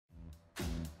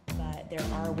there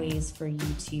are ways for you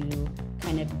to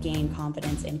kind of gain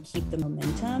confidence and keep the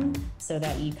momentum so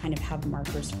that you kind of have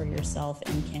markers for yourself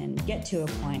and can get to a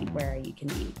point where you can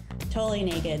be totally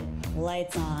naked,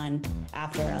 lights on,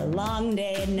 after a long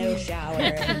day and no shower,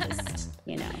 and just,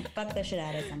 fuck the shit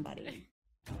out of somebody.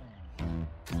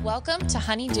 Welcome to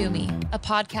Honey Do Me, a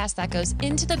podcast that goes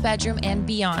into the bedroom and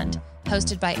beyond,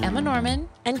 hosted by Emma Norman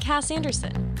and Cass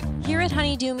Anderson. Here at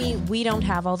Honey Do Me, we don't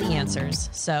have all the answers,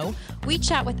 so we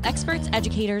chat with experts,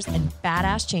 educators, and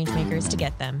badass changemakers to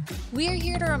get them. We are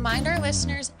here to remind our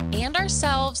listeners and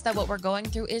ourselves that what we're going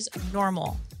through is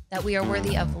normal, that we are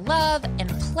worthy of love and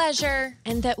pleasure,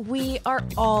 and that we are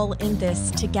all in this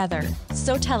together.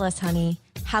 So tell us, honey,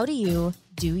 how do you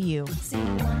do you?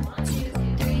 Sing 1,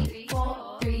 2, 3,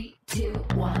 4, 3, 2,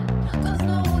 1. 'Cause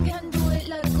no one can do it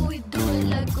like we do it,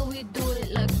 like we do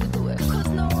it, like we do it. 'Cause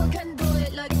no one can do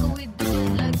it like we do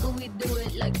it, like we do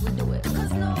it, like we do it.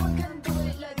 'Cause no one can do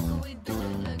it like we do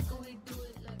it, like we do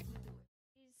it, like we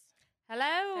do it.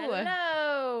 Hello.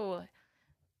 Hello.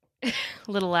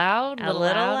 A little loud. A little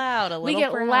loud. We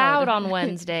get loud on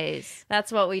Wednesdays.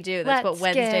 That's what we do. That's Let's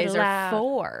what Wednesdays get are loud.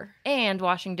 for. And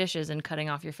washing dishes and cutting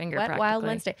off your finger. Wet practically. Wild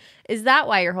Wednesday. Is that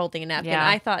why you're holding a napkin? Yeah.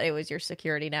 I thought it was your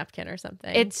security napkin or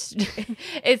something.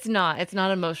 It's not. It's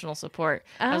not emotional support.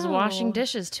 I was washing Oh.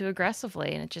 dishes too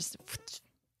aggressively, and it just.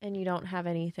 And you don't have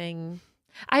anything.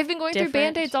 I've been going through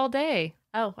Different. Band-Aids all day.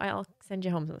 Oh, I'll send you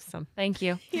home with some. Thank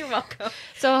you. You're welcome.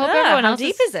 So I hope everyone How else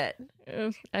deep is it?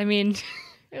 I mean,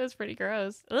 it was pretty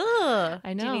gross. Ugh.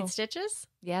 I Do you know. need stitches?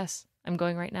 Yes, I'm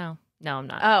going right now. No, I'm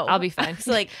not. Oh. I'll be fine. It's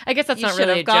like, I guess that's you not should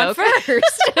really have a gone joke.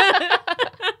 first.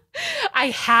 I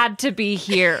had to be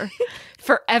here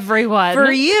for everyone.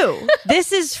 For you.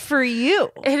 This is for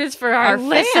you. It is for our fans.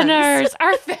 listeners,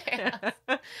 our fans.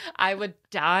 I would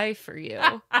die for you.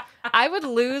 I would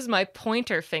lose my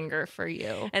pointer finger for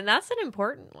you. And that's an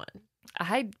important one.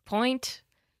 I point.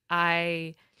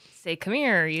 I say, come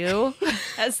here, you.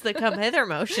 That's the come hither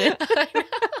motion.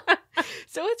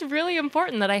 So it's really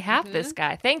important that I have this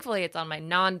guy. Thankfully, it's on my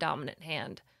non-dominant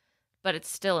hand, but it's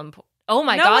still important. Oh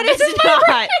my God. it this is my not.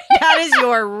 right- That is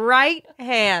your right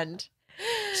hand.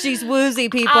 She's woozy,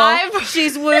 people. I'm-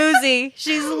 She's woozy.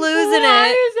 She's losing Why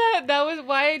it. is that?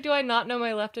 Why do I not know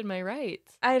my left and my right?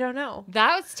 I don't know.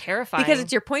 That was terrifying. Because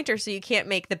it's your pointer, so you can't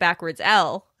make the backwards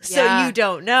L. So Yeah. you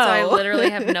don't know. So I literally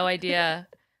have no idea.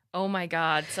 Oh my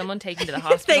God. Someone take me to the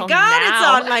hospital. Thank God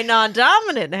now. it's on my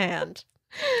non-dominant hand.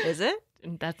 Is it?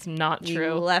 That's not You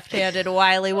true. left-handed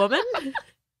wily woman.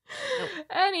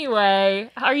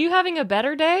 Anyway, are you having a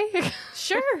better day?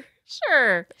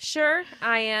 Sure. Sure.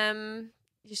 I am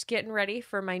just getting ready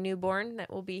for my newborn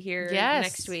that will be here Yes.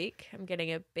 next week. I'm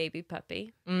getting a baby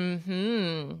puppy.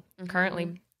 Mm-hmm.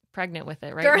 Currently pregnant with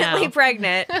it right Currently now.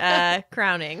 pregnant.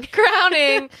 Crowning.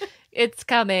 Crowning. It's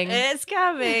coming. It's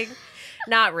coming.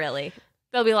 Not really.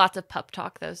 There'll be lots of pup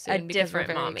talk though soon A because we're different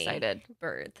very mommy excited.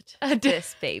 birthed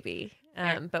this baby.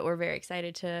 Fair. But we're very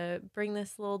excited to bring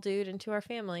this little dude into our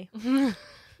family.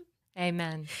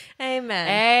 Amen. Amen.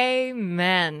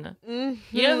 Amen. Mhm.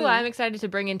 You know who I'm excited to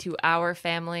bring into our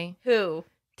family? Who?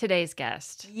 Today's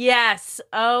guest. Yes.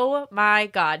 Oh my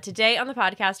God. Today on the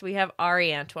podcast, we have Ari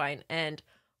Antwine, and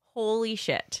holy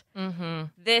shit. Mm-hmm.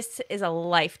 This is a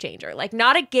life changer. Like,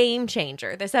 not a game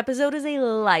changer. This episode is a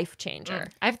life changer.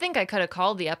 I think I could have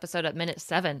called the episode at minute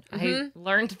 7. I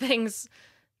learned things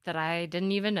that I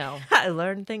didn't even know. I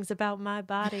learned things about my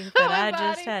body that My I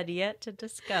just body. had yet to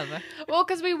discover. Well,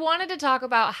 because we wanted to talk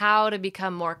about how to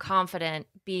become more confident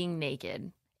being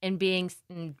naked and being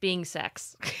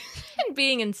sex and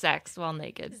being in sex while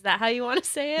naked. Is that how you want to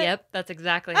say it? Yep, that's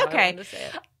exactly how I Okay. wanted to say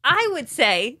it. I would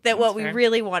say that what we fair.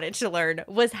 really wanted to learn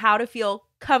was how to feel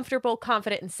comfortable,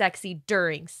 confident, and sexy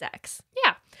during sex.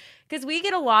 Yeah. Because we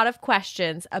get a lot of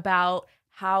questions about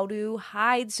how to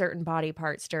hide certain body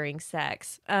parts during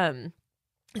sex. And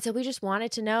so we just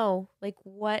wanted to know, like,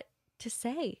 what to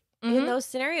say in those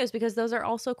scenarios, because those are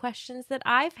also questions that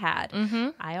I've had. Mm-hmm.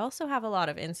 I also have a lot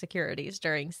of insecurities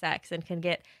during sex and can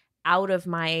get out of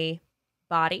my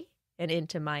body and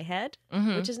into my head,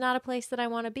 which is not a place that I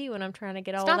want to be when I'm trying to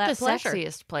get all It's not that the pleasure.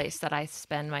 sexiest place that I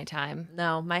spend my time.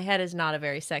 No, my head is not a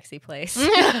very sexy place.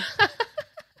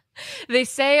 They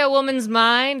say a woman's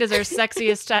mind is her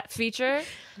sexiest feture.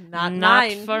 Not Not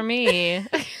mine. for me.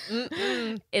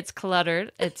 Mm-mm. It's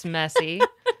cluttered. It's messy.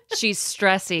 She's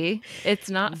stressy. It's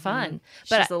not fun.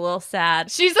 But She's a little sad.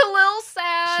 she's a little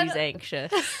sad. She's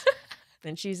anxious.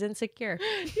 And she's insecure.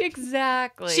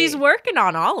 Exactly. She's working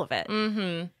on all of it.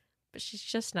 Mm-hmm. But she's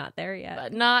just not there yet.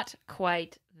 But not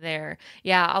quite there.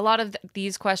 Yeah, a lot of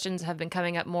these questions have been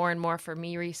coming up more and more for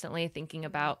me recently, thinking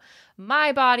about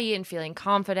my body and feeling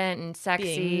confident and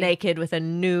sexy. Being naked with a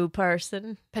new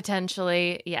person.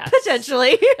 Potentially, yes.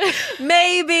 Potentially.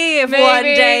 Maybe if one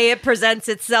day it presents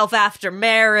itself after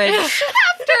marriage.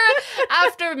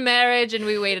 After marriage and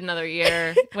we wait another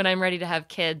year when I'm ready to have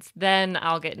kids, then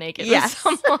I'll get naked with Yes.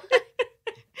 someone.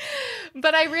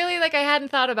 But I really, I hadn't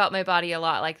thought about my body a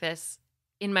lot like this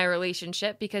in my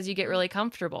relationship because you get really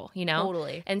comfortable, you know?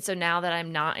 Totally. And so now that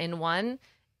I'm not in one,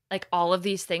 all of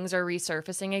these things are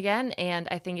resurfacing again. And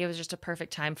I think it was just a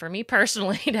perfect time for me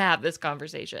personally to have this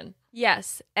conversation.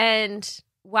 Yes. And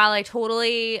while I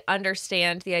totally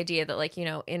understand the idea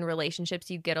that, in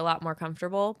relationships, you get a lot more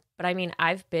comfortable. But I mean,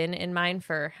 I've been in mine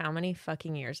for how many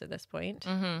fucking years at this point?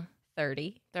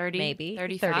 30, maybe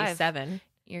 35. 37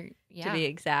 to be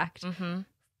exact.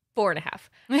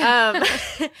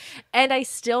 4.5. And I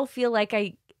still feel like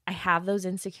I have those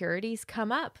insecurities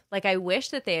come up. I wish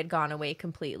that they had gone away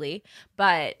completely,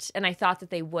 and I thought that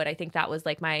they would. I think that was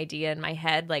my idea in my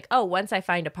head. Once I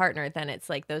find a partner, then it's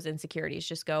those insecurities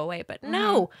just go away. But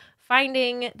no,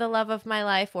 finding the love of my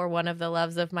life or one of the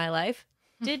loves of my life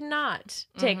did not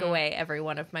take away every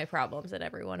one of my problems and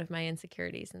every one of my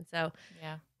insecurities. And so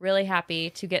really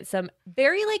happy to get some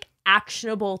very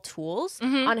actionable tools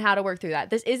on how to work through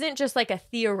that. This isn't just a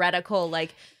theoretical,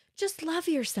 just love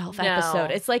yourself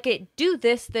episode. It's do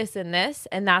this, this, and this,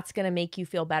 and that's going to make you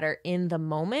feel better in the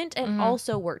moment and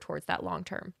also work towards that long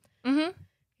term.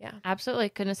 Yeah, absolutely.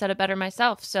 Couldn't have said it better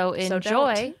myself. So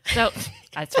enjoy. So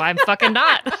that's why I'm fucking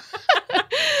not.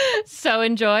 So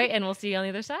enjoy, and we'll see you on the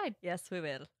other side. Yes, we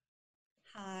will.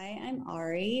 Hi, I'm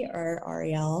Ari, or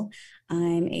Ariel.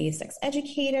 I'm a sex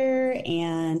educator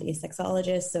and a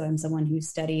sexologist. So I'm someone who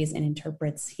studies and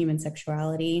interprets human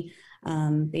sexuality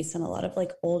based on a lot of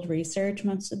old research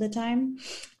most of the time.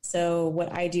 So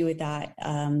what I do with that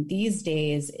these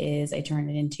days is I turn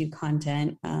it into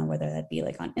content, whether that be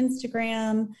on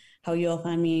Instagram, how you'll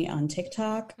find me on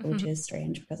TikTok, which is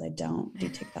strange because I don't do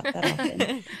TikTok that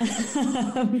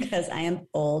often because I am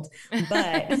old,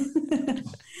 but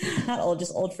not old,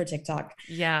 just old for TikTok.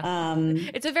 Yeah.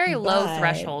 It's a very low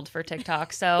threshold for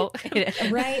TikTok. So,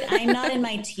 right. I'm not in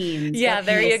my teens. Yeah,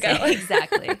 there you go.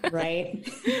 Exactly. Right.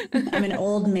 I'm an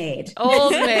old maid.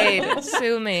 Old maid.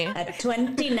 Sue me. At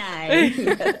 29.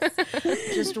 Yes.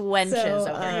 Just wenches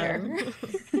over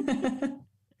here.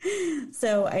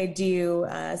 So I do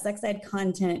sex ed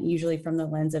content usually from the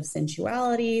lens of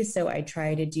sensuality. So I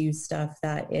try to do stuff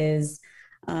that is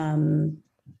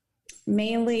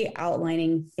mainly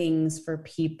outlining things for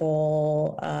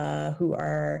people who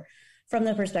are from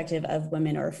the perspective of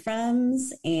women or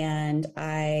femmes. And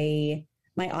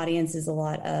my audience is a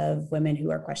lot of women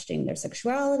who are questioning their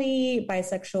sexuality,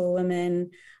 bisexual women,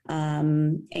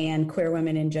 and queer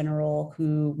women in general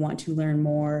who want to learn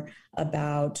more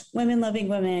about women loving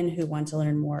women, who want to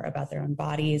learn more about their own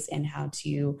bodies and how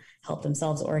to help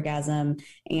themselves orgasm.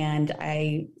 And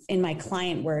in my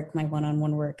client work, my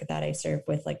one-on-one work that I serve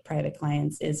with private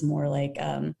clients is more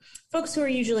folks who are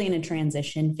usually in a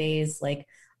transition phase, a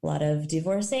lot of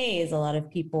divorcees, a lot of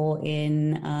people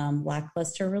in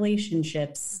lackluster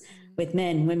relationships with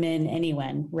men, women,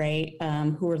 anyone, right?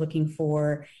 Who are looking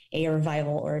for a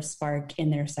revival or a spark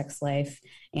in their sex life.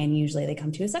 And usually they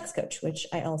come to a sex coach, which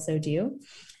I also do.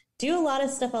 Do a lot of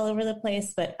stuff all over the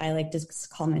place, but I like to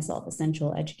call myself a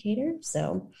sensual educator.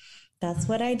 So that's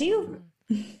what I do.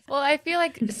 Well, I feel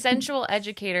like sensual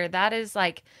educator, that is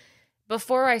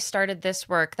before I started this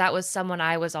work, that was someone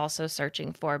I was also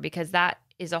searching for, because that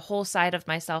is a whole side of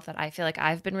myself that I feel like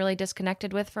I've been really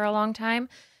disconnected with for a long time.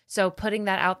 So putting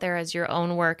that out there as your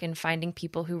own work and finding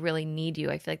people who really need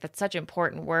you, I feel like that's such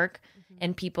important work.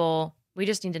 And people, we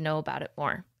just need to know about it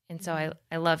more. And so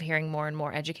I love hearing more and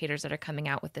more educators that are coming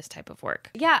out with this type of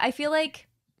work. Yeah, I feel like,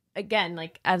 again,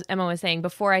 as Emma was saying,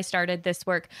 before I started this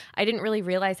work, I didn't really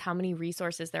realize how many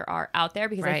resources there are out there,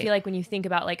 because I feel like when you think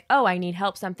about oh, I need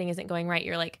help, something isn't going right,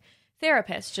 you're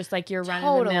therapist, just your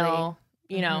run-of-the-mill,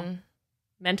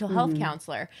 mental health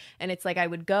counselor. And it's I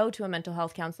would go to a mental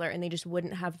health counselor and they just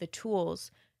wouldn't have the tools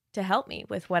to help me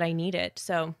with what I needed.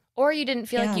 So, or you didn't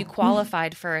feel like you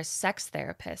qualified for a sex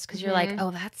therapist because you're oh,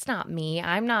 that's not me.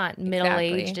 I'm not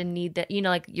middle-aged and need that,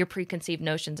 your preconceived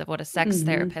notions of what a sex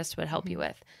therapist would help you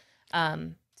with.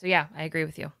 So yeah, I agree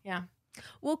with you. Yeah.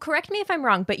 Well, correct me if I'm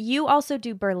wrong, but you also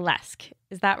do burlesque.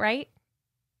 Is that right?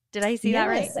 Did I see that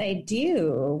right? Yes, I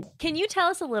do. Can you tell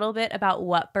us a little bit about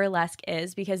what burlesque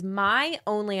is? Because my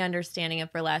only understanding of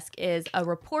burlesque is a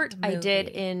report I did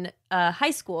in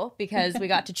high school because we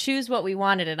got to choose what we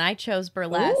wanted, and I chose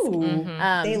burlesque. Ooh,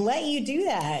 they let you do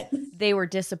that. They were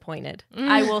disappointed.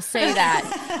 I will say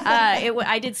that.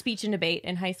 I did speech and debate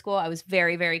in high school. I was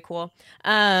very, very cool.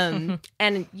 And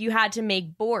you had to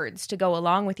make boards to go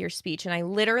along with your speech. And I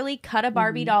literally cut a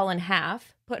Barbie doll in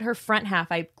half, put her front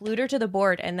half, I glued her to the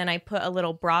board, and then I put a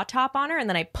little bra top on her, and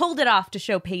then I pulled it off to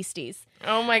show pasties.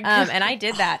 Oh my God. And I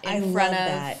did that in front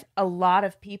of a lot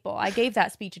of people. I gave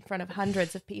that speech in front of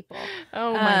hundreds of people.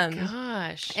 Oh my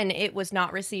gosh. And it was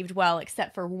not received well,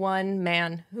 except for one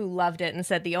man who loved it and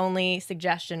said the only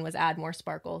suggestion was add more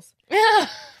sparkles.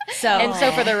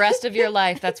 So for the rest of your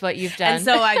life, that's what you've done. And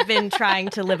so I've been trying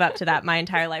to live up to that my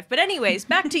entire life. But anyways,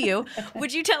 back to you.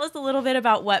 Would you tell us a little bit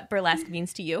about what burlesque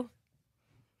means to you?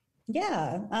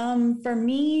 Yeah. For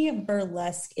me,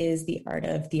 burlesque is the art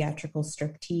of theatrical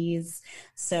striptease.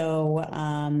 So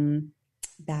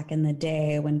back in the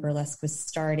day when burlesque was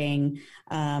starting,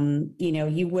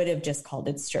 you would have just called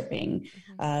it stripping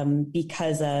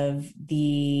because of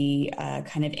the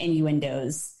kind of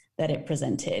innuendos that it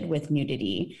presented with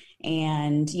nudity.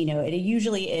 And, it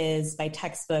usually is by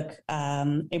textbook,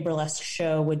 a burlesque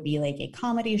show would be like a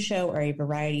comedy show or a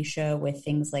variety show with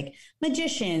things like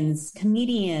magicians,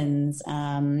 comedians,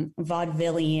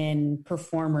 vaudevillian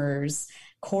performers,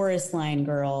 chorus line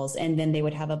girls, and then they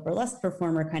would have a burlesque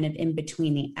performer kind of in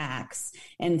between the acts.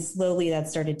 And slowly that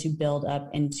started to build up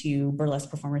into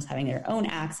burlesque performers having their own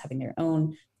acts, having their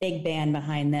own big band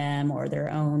behind them or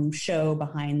their own show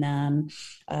behind them,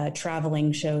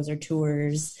 traveling shows or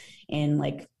tours in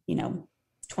 20s,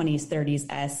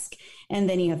 30s-esque. And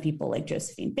then you have people like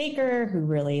Josephine Baker, who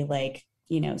really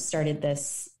started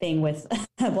this thing with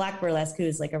a Black burlesque,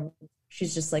 who's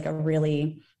she's just a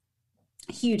really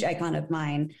huge icon of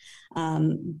mine.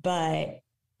 But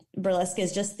burlesque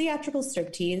is just theatrical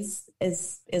striptease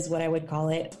is what I would call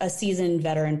it. A seasoned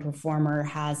veteran performer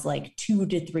has 2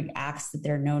 to 3 acts that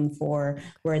they're known for,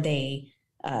 where they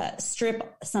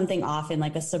strip something off in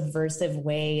a subversive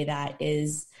way that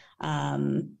is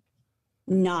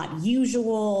not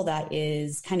usual, that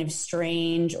is kind of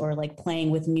strange, or playing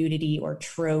with nudity or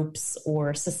tropes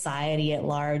or society at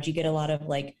large. You get a lot of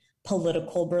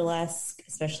political burlesque,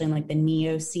 especially in the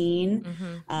neo scene.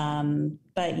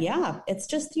 But yeah, it's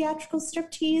just theatrical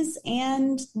striptease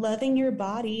and loving your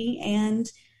body and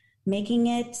making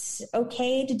it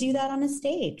okay to do that on a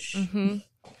stage.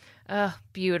 Oh,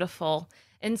 beautiful.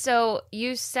 And so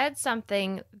you said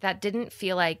something that didn't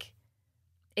feel like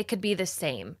it could be the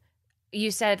same.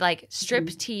 You said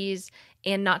striptease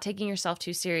and not taking yourself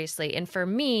too seriously. And for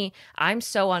me, I'm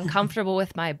so uncomfortable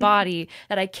with my body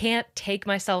that I can't take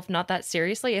myself not that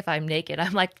seriously if I'm naked.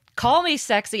 I'm call me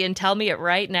sexy and tell me it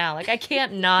right now. I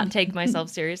can't not take myself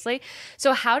seriously.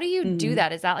 So how do you do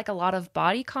that? Is that a lot of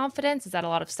body confidence? Is that a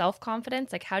lot of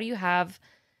self-confidence?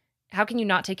 How can you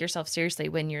not take yourself seriously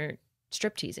when you're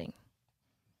strip teasing?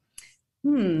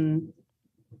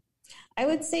 I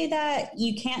would say that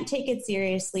you can't take it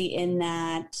seriously in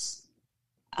that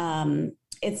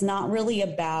it's not really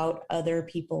about other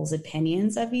people's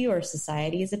opinions of you or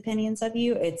society's opinions of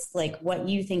you. It's what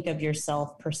you think of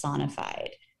yourself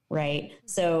personified, right?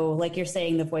 So you're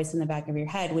saying, the voice in the back of your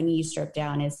head when you strip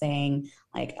down is saying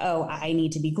oh, I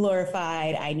need to be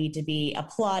glorified. I need to be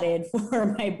applauded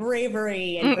for my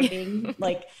bravery and for being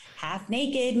half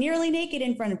naked, nearly naked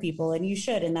in front of people. And you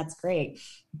should, and that's great.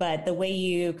 But the way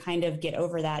you kind of get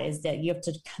over that is that you have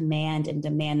to command and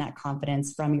demand that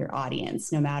confidence from your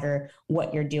audience, no matter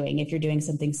what you're doing. If you're doing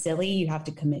something silly, you have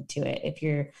to commit to it. If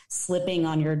you're slipping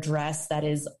on your dress that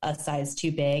is a size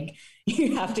too big,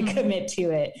 you have to commit to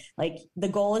it. The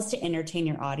goal is to entertain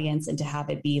your audience and to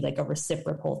have it be a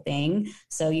reciprocal thing.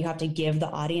 So you have to give the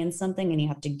audience something and you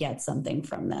have to get something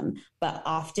from them. But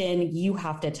often you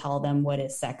have to tell them what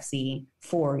is sexy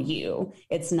for you.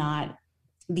 It's not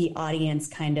the audience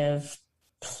kind of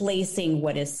placing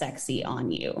what is sexy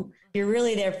on you. You're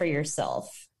really there for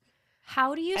yourself.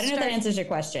 How do you I don't know if that answers your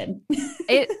question.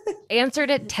 It answered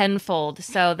it tenfold.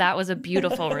 So that was a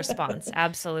beautiful response.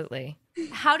 Absolutely.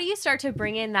 How do you start to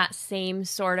bring in that same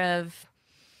sort of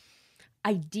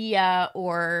idea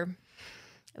or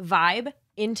vibe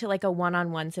into a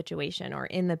one-on-one situation or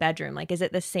in the bedroom? Is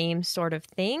it the same sort of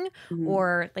thing?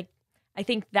 Or I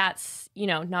think that's,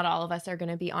 not all of us are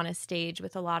going to be on a stage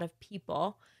with a lot of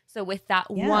people. So with that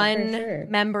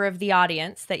one member of the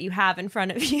audience that you have in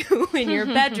front of you in your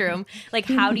bedroom,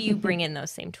 how do you bring in those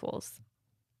same tools?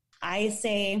 I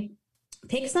say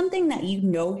pick something that you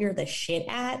know you're the shit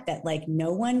at, that like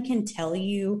no one can tell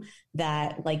you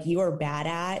that like you are bad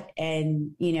at.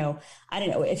 And, you know, I don't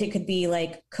know if it could be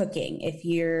like cooking, if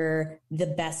you're the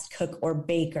best cook or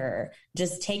baker,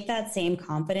 just take that same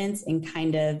confidence and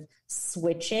kind of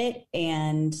switch it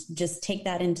and just take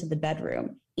that into the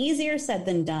bedroom. Easier said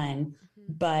than done.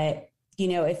 But, you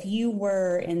know, if you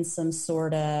were in some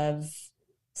sort of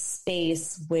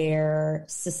space where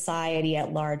society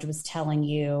at large was telling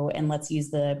you, and let's use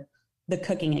the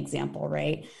cooking example,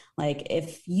 right? Like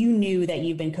if you knew that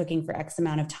you've been cooking for X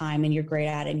amount of time and you're great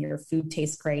at it and your food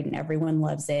tastes great and everyone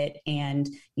loves it, and,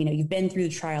 you know, you've been through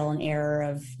the trial and error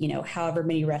of, you know, however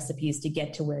many recipes to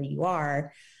get to where you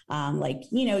are, like,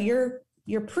 you know, you're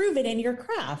proven in your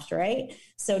craft, right?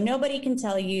 So nobody can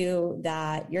tell you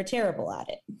that you're terrible at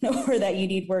it or that you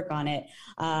need work on it.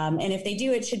 And if they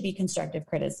do, it should be constructive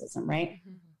criticism, right?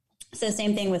 Mm-hmm. So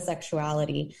same thing with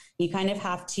sexuality. You kind of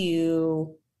have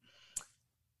to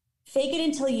fake it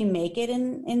until you make it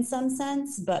in some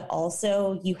sense, but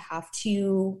also you have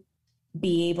to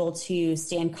be able to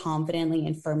stand confidently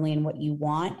and firmly in what you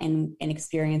want and an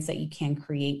experience that you can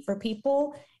create for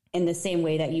people in the same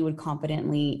way that you would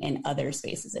confidently in other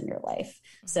spaces in your life.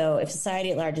 So if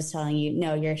society at large is telling you,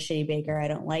 no, you're a shitty baker, I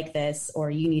don't like this,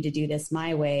 or you need to do this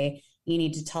my way, you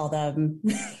need to tell them,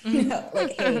 you know,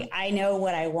 like, hey, I know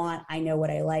what I want. I know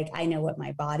what I like. I know what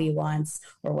my body wants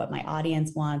or what my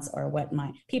audience wants or what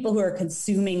my people who are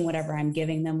consuming whatever I'm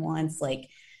giving them wants. Like,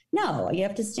 no, you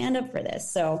have to stand up for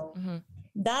this. So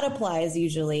that applies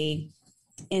usually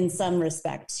in some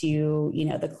respect to, you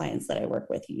know, the clients that I work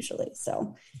with usually.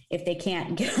 So if they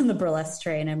can't get on the burlesque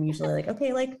train, I'm usually like,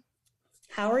 okay, like,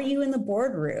 how are you in the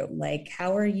boardroom? Like,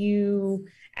 how are you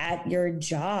at your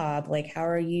job? Like, how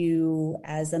are you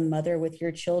as a mother with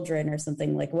your children or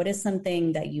something? Like, what is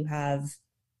something that you have,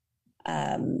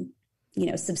 you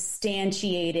know,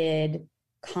 substantiated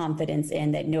confidence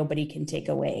in that nobody can take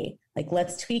away? Like,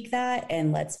 let's tweak that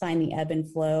and let's find the ebb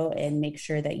and flow and make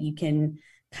sure that you can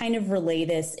kind of relay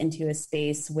this into a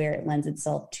space where it lends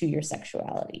itself to your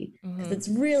sexuality. Because it's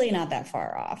really not that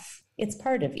far off. It's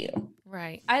part of you.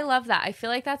 Right. I love that. I feel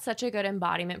like that's such a good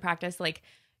embodiment practice. Like,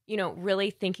 you know,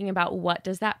 really thinking about what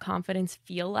does that confidence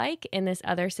feel like in this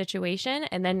other situation,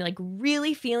 and then like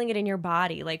really feeling it in your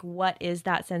body. Like, what is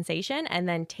that sensation? And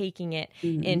then taking it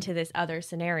into this other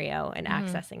scenario and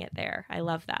accessing it there. I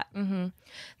love that.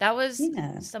 That was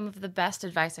some of the best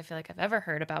advice I feel like I've ever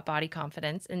heard about body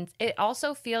confidence. And it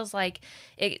also feels like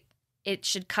it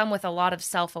should come with a lot of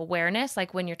self-awareness,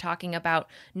 like when you're talking about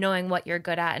knowing what you're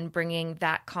good at and bringing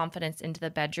that confidence into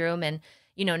the bedroom and,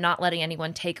 you know, not letting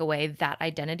anyone take away that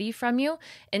identity from you.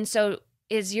 And so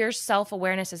is your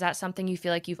self-awareness, is that something you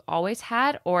feel like you've always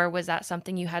had, or was that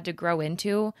something you had to grow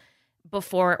into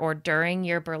before or during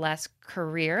your burlesque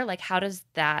career? Like,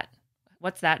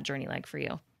 what's that journey like for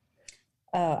you?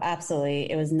 Oh, absolutely.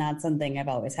 It was not something I've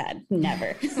always had.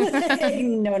 Never.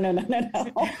 No.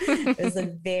 It was a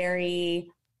very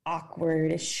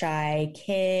awkward, shy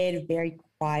kid, very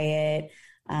quiet.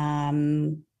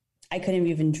 I couldn't have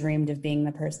even dreamed of being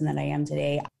the person that I am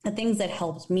today. The things that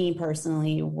helped me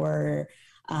personally were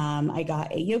I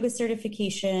got a yoga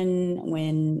certification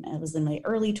when I was in my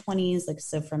early 20s, like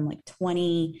so from like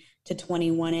 20 to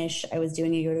 21-ish, I was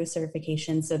doing a yoga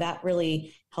certification. So that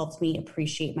really helped me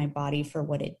appreciate my body for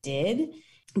what it did.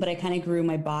 But I kind of grew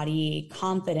my body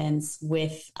confidence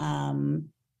with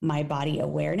my body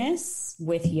awareness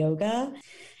with yoga.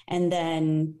 And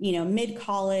then, you know,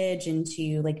 mid-college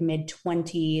into like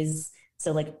mid-20s,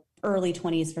 so like early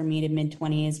 20s for me to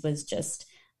mid-20s was just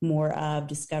more of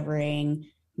discovering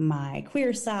my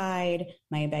queer side,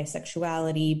 my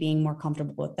bisexuality, being more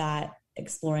comfortable with that,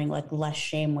 exploring like less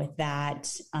shame with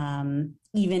that.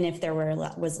 Even if there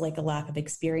was like a lack of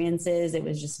experiences, it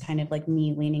was just kind of like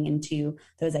me leaning into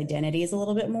those identities a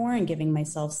little bit more and giving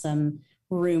myself some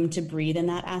room to breathe in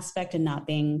that aspect and not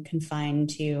being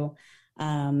confined to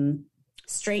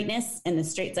straightness and the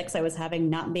straight sex I was having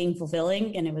not being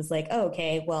fulfilling. And it was like, oh,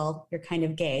 okay, well, you're kind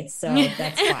of gay, so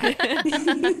that's why.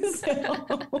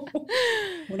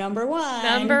 So, number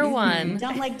one,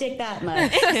 don't like dick that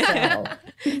much. So.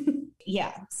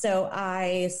 Yeah. So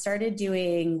I started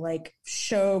doing like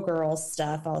showgirl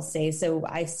stuff, I'll say. So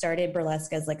I started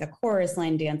burlesque as like a chorus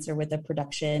line dancer with a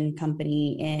production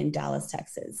company in Dallas,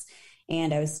 Texas.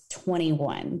 And I was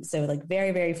 21. So like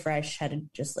very, very fresh, had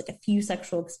just like a few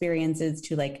sexual experiences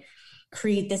to like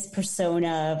create this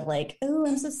persona of like, oh,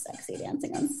 I'm so sexy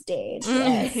dancing on stage.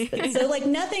 Yes. But so like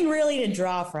nothing really to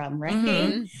draw from,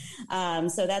 right?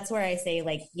 So that's where I say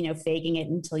like, you know, faking it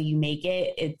until you make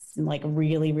it. It's like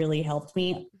really, really helped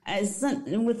me.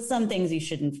 With some things you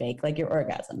shouldn't fake, like your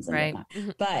orgasms and Right.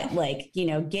 whatnot. But like, you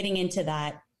know, getting into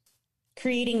that,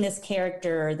 creating this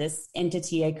character or this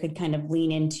entity I could kind of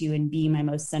lean into and be my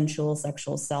most sensual,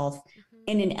 sexual self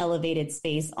in an elevated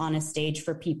space on a stage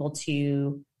for people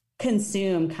to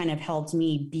consume kind of helped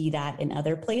me be that in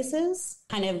other places.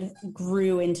 Kind of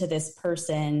grew into this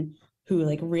person who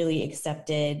like really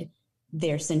accepted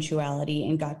their sensuality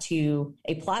and got to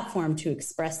a platform to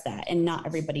express that. And not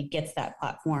everybody gets that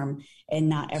platform, and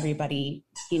not everybody,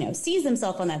 you know, sees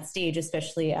themselves on that stage,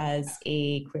 especially as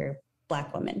a queer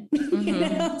Black woman. You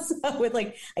know? So with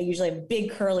like, I usually have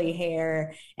big curly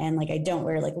hair, and like I don't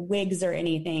wear like wigs or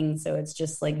anything. So it's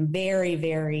just like very,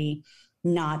 very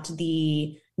not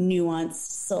the nuanced,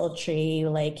 sultry,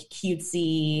 like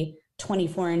cutesy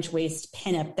 24-inch waist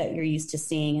pinup that you're used to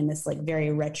seeing in this like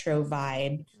very retro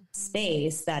vibe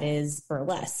space that is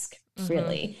burlesque,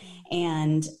 really.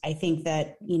 And I think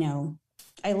that, you know,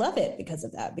 I love it because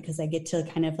of that, because I get to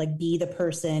kind of like be the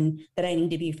person that I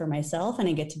need to be for myself, and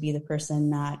I get to be the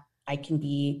person that I can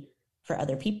be for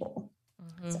other people.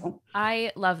 So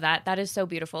I love that. That is so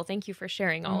beautiful. Thank you for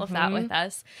sharing all of that with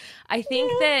us. I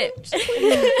think that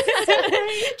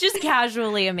just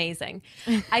casually amazing.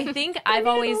 I think I've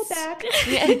always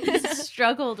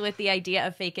struggled with the idea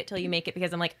of fake it till you make it,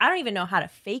 because I'm like, I don't even know how to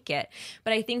fake it.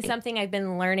 But I think something I've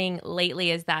been learning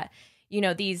lately is that, you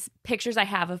know, these pictures I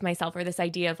have of myself, or this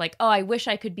idea of like, oh, I wish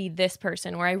I could be this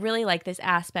person, or I really like this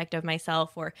aspect of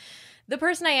myself, or the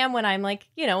person I am when I'm like,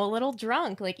 you know, a little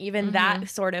drunk, like even that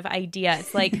sort of idea.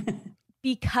 It's like,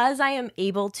 because I am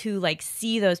able to like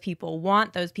see those people,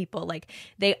 want those people, like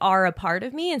they are a part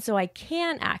of me. And so I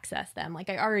can access them. Like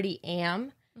I already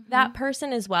am that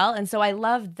person as well. And so I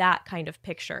love that kind of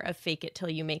picture of fake it till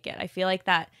you make it. I feel like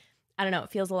that, I don't know,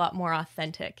 it feels a lot more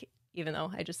authentic, even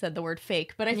though I just said the word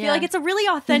fake, but I feel like it's a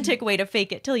really authentic way to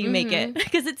fake it till you make it,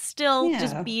 because it's still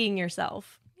just being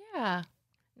yourself. Yeah.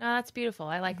 No, that's beautiful.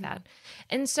 I like that.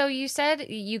 And so you said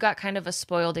you got kind of a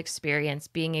spoiled experience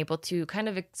being able to kind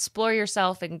of explore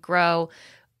yourself and grow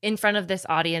in front of this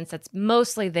audience that's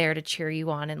mostly there to cheer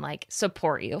you on and like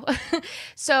support you.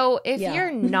 So if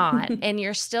you're not, and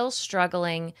you're still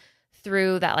struggling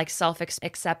through that like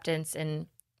self-acceptance and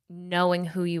knowing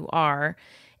who you are,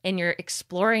 and you're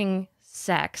exploring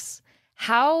sex,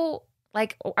 how,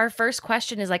 like, our first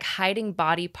question is like hiding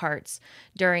body parts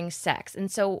during sex. And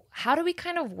so how do we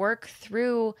kind of work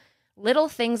through little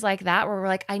things like that where we're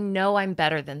like, I know I'm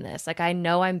better than this. Like, I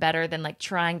know I'm better than like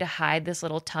trying to hide this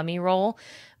little tummy roll,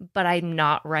 but I'm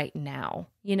not right now,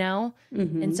 you know?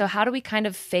 And so how do we kind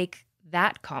of fake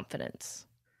that confidence?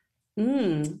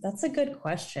 That's a good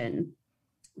question.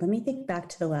 Let me think back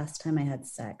to the last time I had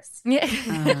sex. Yeah.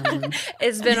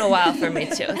 It's been a while for me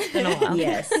too. It's been a while.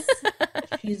 Yes.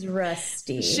 She's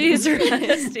rusty. She's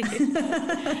rusty.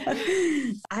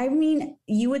 I mean,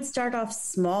 you would start off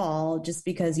small just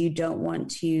because you don't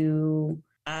want to,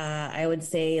 I would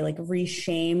say, like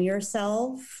re-shame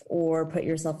yourself or put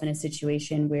yourself in a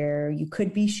situation where you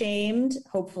could be shamed.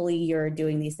 Hopefully you're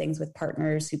doing these things with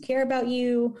partners who care about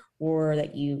you or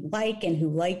that you like and who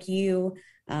like you.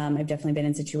 I've definitely been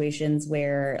in situations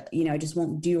where, you know, I just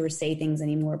won't do or say things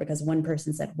anymore because one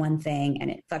person said one thing and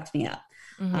it fucked me up,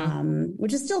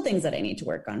 which is still things that I need to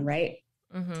work on, right?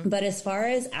 But as far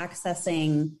as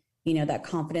accessing, you know, that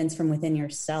confidence from within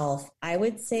yourself, I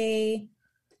would say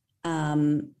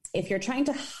if you're trying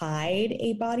to hide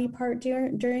a body part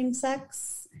during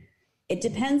sex, it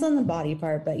depends on the body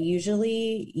part, but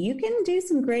usually you can do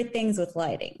some great things with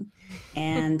lighting.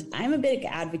 And I'm a big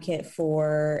advocate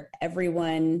for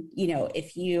everyone, you know,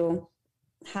 if you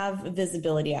have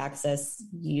visibility access,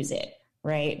 use it,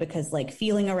 right? Because like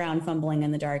feeling around, fumbling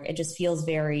in the dark, it just feels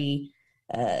very,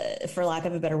 for lack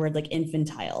of a better word, like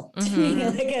infantile to me.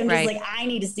 Like I'm just like, I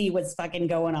need to see what's fucking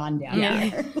going on down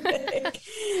here.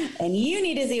 And you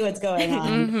need to see what's going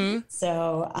on.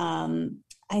 So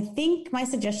I think my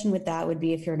suggestion with that would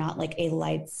be, if you're not like a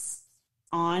lights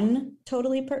on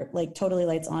totally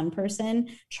lights on person,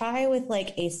 try with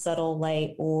like a subtle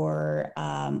light, or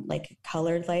like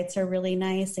colored lights are really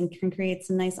nice and can create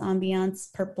some nice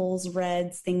ambiance, purples,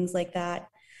 reds, things like that.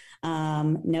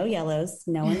 No yellows.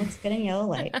 No one looks good in yellow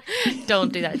light.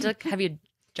 Don't do that. Just have you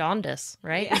jaundice,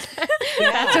 right?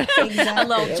 Yeah, exactly. A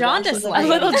little jaundice light. A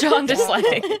little jaundice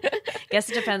lighting. Guess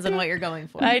it depends on what you're going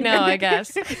for. I know, I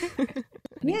guess.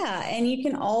 happening. Yeah. And you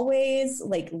can always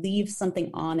like leave something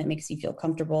on that makes you feel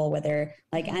comfortable, whether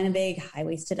like I'm a big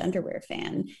high-waisted underwear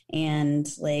fan, and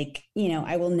like, you know,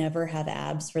 I will never have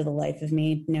abs for the life of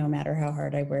me, no matter how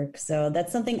hard I work. So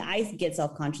that's something I get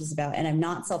self-conscious about, and I'm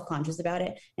not self-conscious about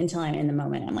it until I'm in the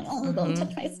moment. I'm like, oh, don't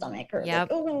touch my stomach, or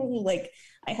like, oh, like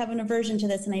I have an aversion to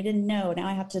this and I didn't know. Now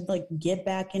I have to like get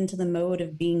back into the mode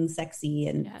of being sexy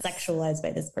and sexualized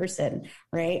by this person.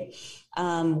 Right.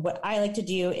 What I like to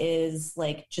do is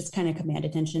like just kind of command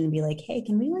attention and be like, hey,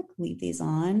 can we like leave these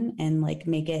on and like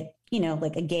make it, you know,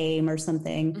 like a game or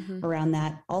something around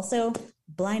that. Also,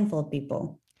 blindfold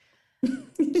people.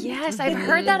 Yes, I've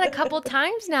heard that a couple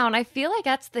times now, and I feel like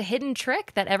that's the hidden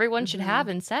trick that everyone should have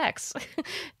in sex.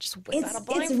 Just whip out a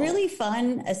blindfold. It's really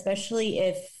fun, especially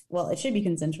if, well, it should be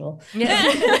consensual. Yeah.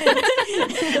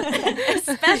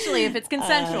 Especially if it's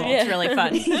consensual. It's really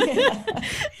fun. Yeah.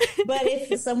 But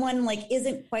if someone like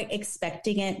isn't quite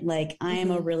expecting it, like I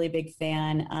am a really big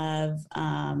fan of,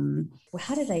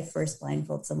 how did I first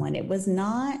blindfold someone? It was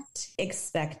not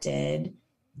expected.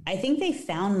 I think they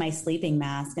found my sleeping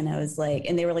mask and I was like,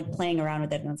 and they were like playing around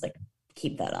with it and I was like,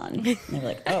 keep that on. And they were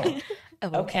like, oh,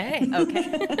 okay.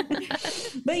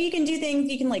 But you can do things,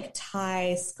 you can like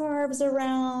tie scarves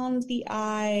around the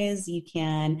eyes. You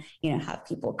can, you know, have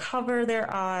people cover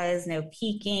their eyes, no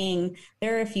peeking.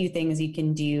 There are a few things you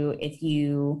can do if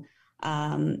you,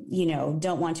 you know,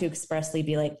 don't want to expressly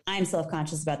be like, I'm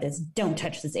self-conscious about this. Don't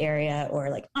touch this area, or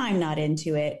like, I'm not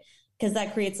into it. Cause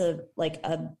that creates a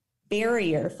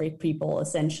barrier for people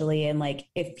essentially. And like,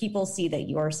 if people see that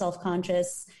you're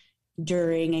self-conscious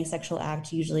during a sexual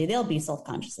act, usually they'll be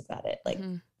self-conscious about it. Like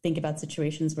think about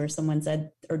situations where someone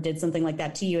said or did something like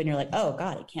that to you and you're like, oh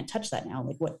God, I can't touch that now.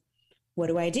 Like what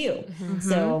do I do?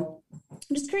 So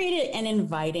just create an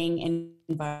inviting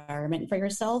environment for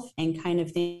yourself and kind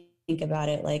of think about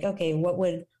it like, okay, what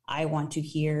would I want to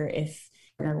hear if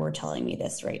were telling me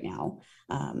this right now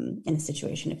in a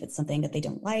situation, if it's something that they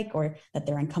don't like or that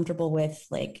they're uncomfortable with.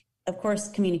 Like, of course,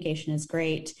 communication is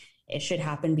great. It should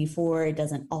happen before. It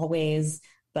doesn't always,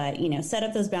 but, you know, set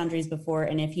up those boundaries before.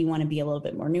 And if you want to be a little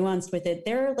bit more nuanced with it,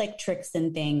 there are like tricks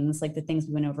and things like the things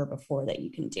we went over before that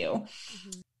you can do.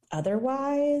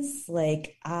 Otherwise,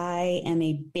 like I am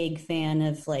a big fan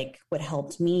of like what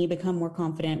helped me become more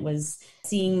confident was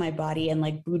seeing my body in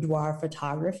like boudoir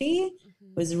photography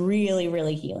was really,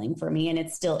 really healing for me. And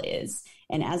it still is.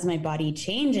 And as my body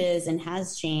changes and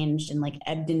has changed and like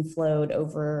ebbed and flowed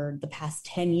over the past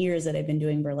 10 years that I've been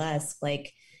doing burlesque,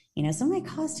 like, you know, some of my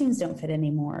costumes don't fit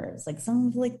anymore. It's like some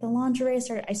of like the lingerie I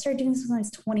started doing this when I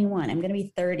was 21. I'm going to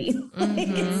be 30.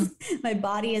 Like my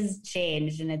body has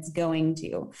changed and it's going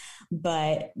to,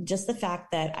 but just the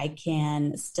fact that I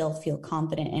can still feel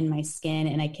confident in my skin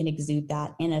and I can exude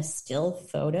that in a still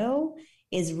photo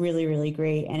is really, really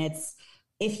great. And it's,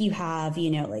 if you have, you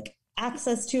know, like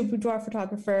access to a boudoir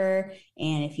photographer,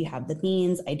 and if you have the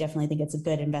means, I definitely think it's a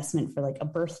good investment for like a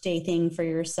birthday thing for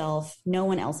yourself. No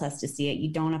one else has to see it.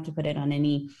 You don't have to put it on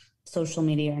any social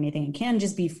media or anything. It can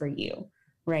just be for you,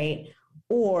 right?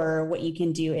 Or what you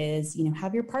can do is, you know,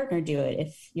 have your partner do it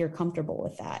if you're comfortable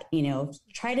with that. You know,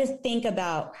 try to think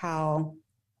about how,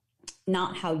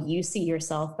 not how you see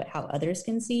yourself, but how others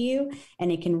can see you.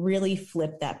 And it can really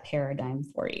flip that paradigm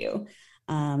for you.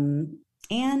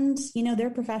 And, you know, they're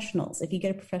professionals. If you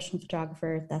get a professional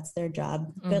photographer, that's their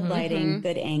job. Good lighting,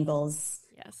 good angles,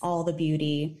 all the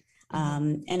beauty.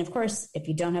 And of course, if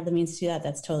you don't have the means to do that,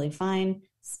 that's totally fine.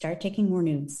 Start taking more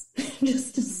nudes.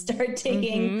 Just start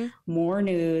taking more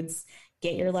nudes.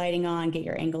 Get your lighting on, get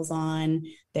your angles on.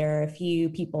 There are a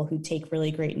few people who take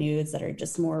really great nudes that are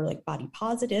just more like body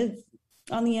positive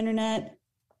on the internet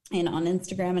and on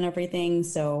Instagram and everything.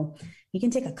 So you can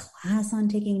take a class on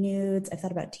taking nudes. I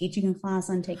thought about teaching a class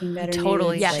on taking better nudes.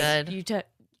 Totally yes. should.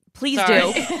 Please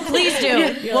do. Please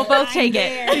do. We'll like, both take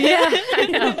it. Yeah. I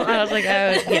know. I was like,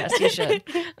 oh, yes, you should.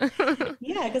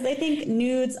 Yeah, because I think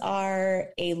nudes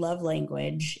are a love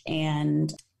language.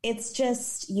 And it's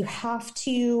just, you have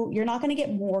to, you're not going to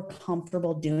get more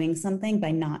comfortable doing something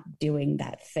by not doing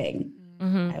that thing.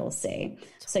 I will say.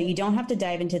 So you don't have to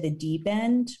dive into the deep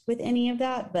end with any of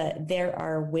that, but there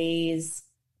are ways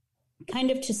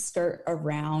kind of to skirt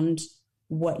around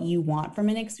what you want from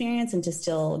an experience and to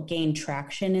still gain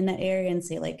traction in that area and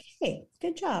say like, hey,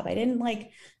 good job. I didn't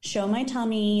like show my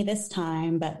tummy this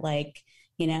time, but like,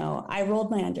 you know, I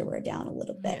rolled my underwear down a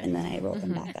little bit and then I rolled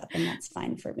them back up and that's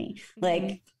fine for me.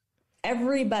 Like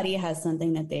everybody has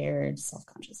something that they're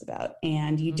self-conscious about,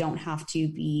 and you don't have to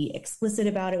be explicit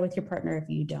about it with your partner if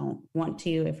you don't want to,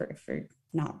 if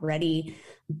not ready.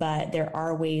 But there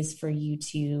are ways for you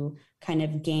to kind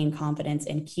of gain confidence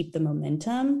and keep the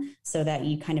momentum so that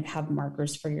you kind of have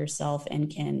markers for yourself and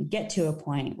can get to a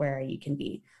point where you can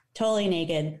be totally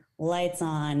naked, lights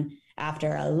on,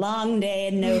 after a long day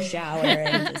and no shower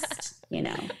and just,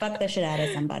 fuck the shit out of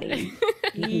somebody.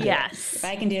 Yes. If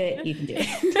I can do it, you can do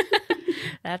it.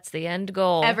 That's the end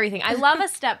goal. Everything. I love a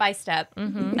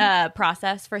step-by-step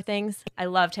process for things. I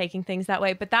love taking things that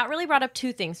way. But that really brought up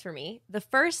two things for me. The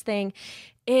first thing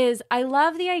is I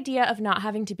love the idea of not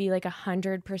having to be like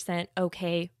 100%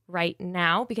 okay right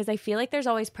now, because I feel like there's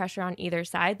always pressure on either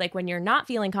side. Like when you're not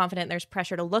feeling confident, there's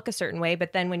pressure to look a certain way.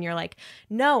 But then when you're like,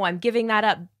 no, I'm giving that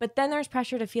up. But then there's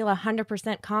pressure to feel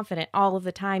 100% confident all of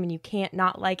the time, and you can't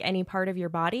not like any part of your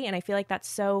body. And I feel like that's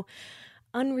so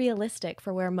unrealistic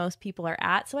for where most people are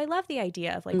at. So I love the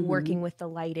idea of like working with the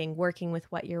lighting, working with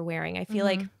what you're wearing. I feel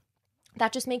like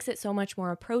that just makes it so much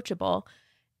more approachable.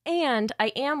 And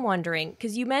I am wondering,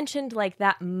 because you mentioned like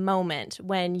that moment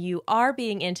when you are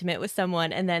being intimate with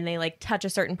someone and then they like touch a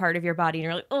certain part of your body and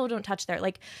you're like, oh, don't touch there.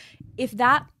 Like if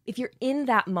you're in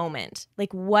that moment,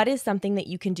 like what is something that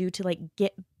you can do to like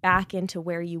get back into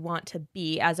where you want to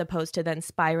be, as opposed to then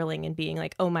spiraling and being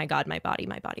like, oh my God, my body,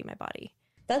 my body, my body?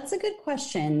 That's a good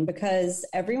question, because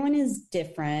everyone is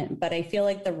different, but I feel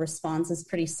like the response is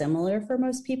pretty similar for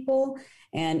most people.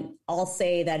 And I'll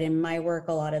say that in my work,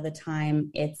 a lot of the time,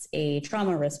 it's a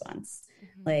trauma response.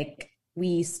 Like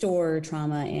we store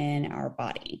trauma in our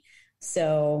body.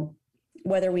 So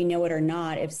whether we know it or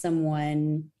not, if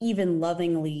someone even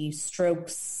lovingly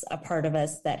strokes a part of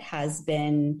us that has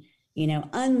been,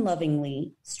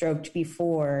 unlovingly stroked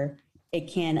before,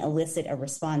 it can elicit a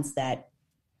response that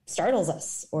startles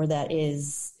us or that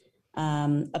is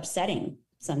upsetting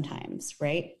sometimes,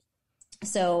 right?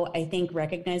 So I think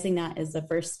recognizing that is the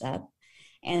first step.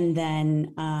 And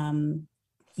then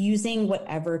using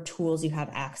whatever tools you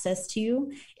have access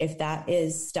to, if that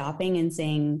is stopping and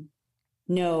saying,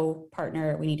 no,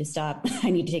 partner, we need to stop.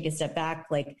 I need to take a step back.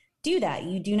 Like, do that.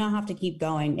 You do not have to keep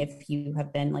going if you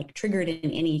have been like triggered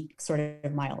in any sort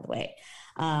of mild way.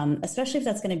 Especially if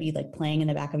that's going to be like playing in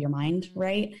the back of your mind,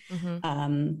 right?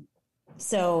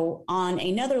 So on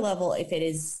another level, if it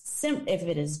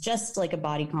is just like a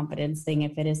body confidence thing,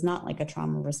 if it is not like a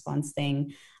trauma response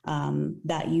thing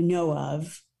that you know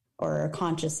of or are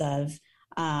conscious of,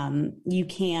 you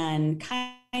can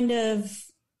kind of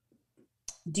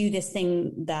do this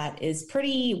thing that is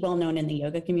pretty well known in the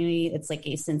yoga community. It's like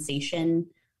a sensation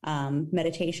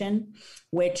meditation,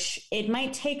 which it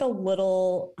might take a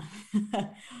little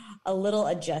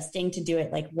adjusting to do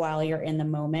it like while you're in the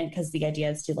moment, because the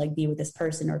idea is to like be with this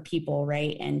person or people,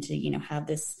 right? And to, have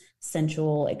this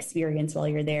sensual experience while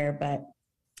you're there. But,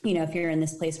 if you're in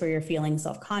this place where you're feeling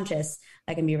self-conscious,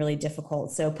 that can be really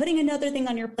difficult. So putting another thing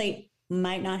on your plate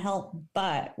might not help,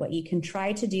 but what you can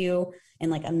try to do in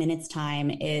like a minute's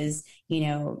time is,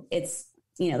 it's,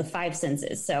 the five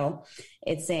senses. So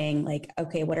it's saying like,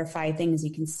 okay, what are 5 things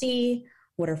you can see?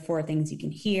 What are 4 things you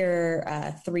can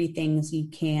hear? 3 things you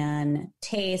can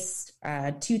taste,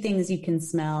 2 things you can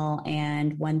smell,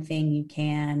 and 1 thing you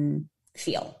can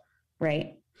feel,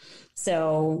 right?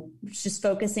 So just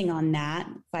focusing on that,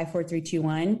 5, 4, 3, 2,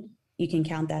 1, you can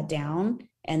count that down,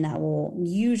 and that will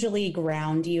usually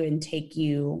ground you and take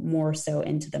you more so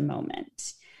into the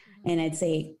moment. And I'd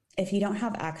say if you don't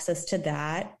have access to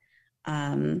that,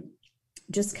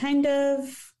 just kind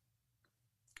of,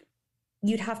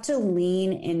 you'd have to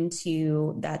lean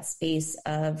into that space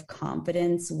of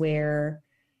confidence where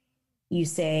you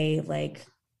say like,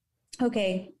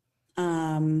 okay,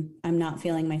 I'm not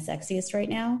feeling my sexiest right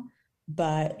now,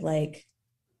 but like,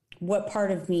 what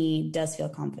part of me does feel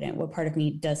confident? What part of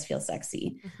me does feel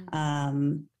sexy?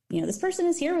 This person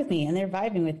is here with me and they're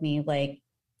vibing with me, like,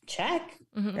 check,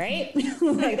 right?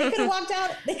 Like they could have walked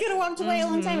out, they could have walked away a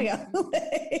long time ago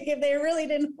if they really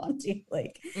didn't want to.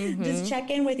 Like, just check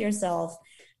in with yourself,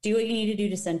 do what you need to do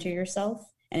to center yourself.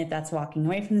 And if that's walking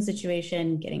away from the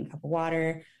situation, getting a cup of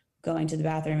water, going to the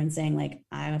bathroom and saying like,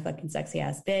 I'm a fucking sexy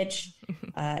ass bitch,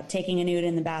 taking a nude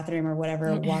in the bathroom or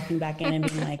whatever, walking back in and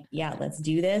being like, yeah, let's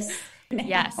do this now.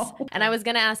 Yes. And I was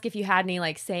going to ask if you had any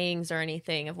like sayings or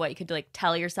anything of what you could like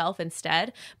tell yourself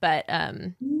instead, but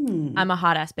I'm a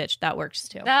hot ass bitch. That works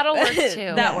too. That'll work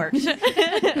too. That works.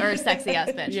 Or sexy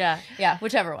ass bitch. Yeah.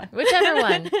 Whichever one.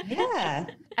 Yeah.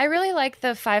 I really like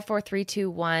the 5, 4, 3, 2,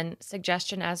 1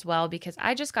 suggestion as well, because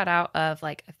I just got out of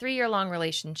like a 3-year-long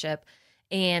relationship.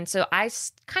 And so I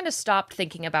kind of stopped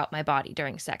thinking about my body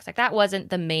during sex. Like that wasn't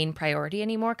the main priority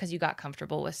anymore because you got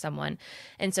comfortable with someone.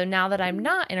 And so now that I'm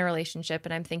not in a relationship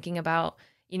and I'm thinking about,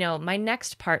 you know, my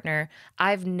next partner,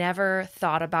 I've never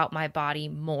thought about my body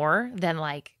more than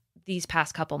like these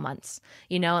past couple months,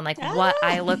 you know, and like what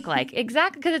I look like.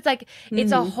 Exactly. Because it's like,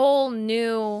 it's a whole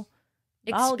new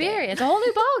experience, a whole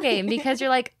new ball game, because you're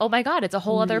like, oh my God, it's a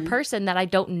whole other person that I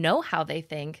don't know how they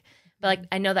think. But like,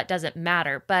 I know that doesn't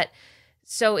matter. But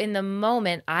so in the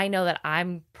moment, I know that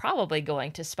I'm probably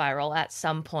going to spiral at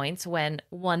some points when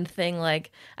one thing, like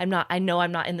I know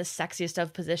I'm not in the sexiest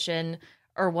of position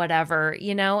or whatever,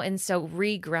 you know? And so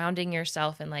regrounding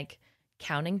yourself and like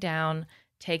counting down,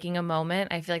 taking a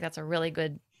moment, I feel like that's a really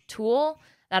good tool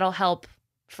that'll help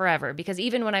forever. Because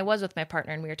even when I was with my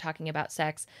partner and we were talking about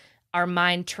sex, our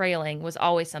mind trailing was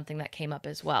always something that came up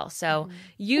as well. So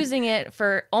using it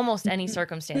for almost any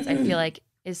circumstance, I feel like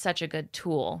is such a good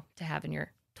tool to have in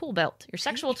your tool belt, your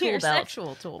sexual tool belt.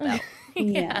 Sexual tool belt.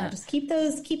 Yeah, just keep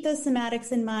those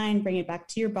somatics in mind, bring it back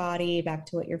to your body, back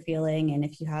to what you're feeling. And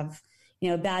if you have, you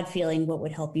know, a bad feeling, what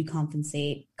would help you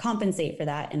compensate for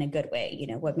that in a good way? You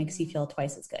know, what makes you feel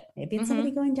twice as good? Maybe it's somebody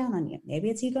going down on you.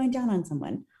 Maybe it's you going down on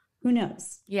someone. Who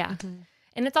knows? Yeah.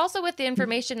 And it's also with the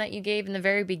information that you gave in the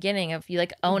very beginning of you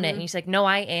like own it. And you're like, no,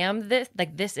 I am this,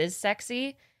 like, this is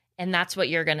sexy. And that's what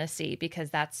you're going to see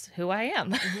because that's who I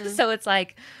am. So it's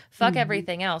like, fuck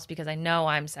everything else because I know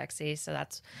I'm sexy. So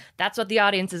that's what the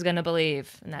audience is going to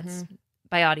believe. And that's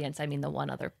by audience, I mean the one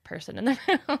other person in the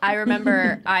room. I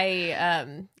remember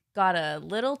I got a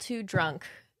little too drunk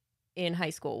in high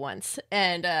school once,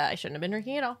 and I shouldn't have been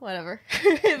drinking at all. Whatever.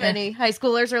 If any high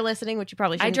schoolers are listening, which you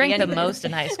probably shouldn't. I drank be the most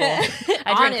in high school.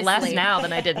 I drink less now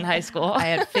than I did in high school. I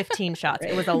had 15 shots.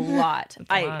 It was a lot.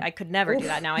 I could never do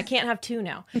that now. I can't have 2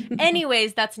 now.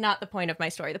 Anyways, that's not the point of my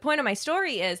story. The point of my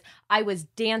story is I was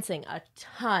dancing a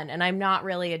ton, and I'm not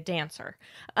really a dancer.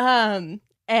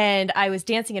 And I was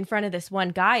dancing in front of this one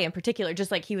guy in particular,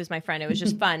 just like he was my friend. It was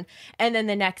just fun. And then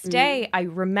the next day I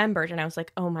remembered and I was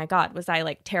like, oh my God, was I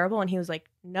like terrible? And he was like,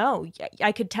 no,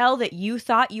 I could tell that you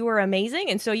thought you were amazing.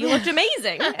 And so you looked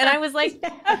amazing. And I was like,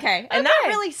 okay. And that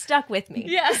really stuck with me.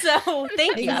 Yeah. So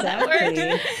thank you.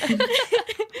 Exactly.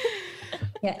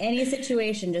 Yeah, any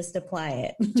situation, just apply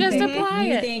it. Just apply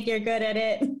you it. think you're good at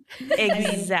it.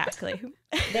 Exactly.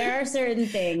 There are certain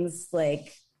things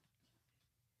like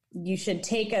you should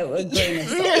take a grain of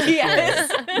salt. Yes.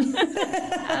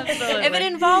 Absolutely. If it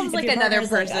involves like your another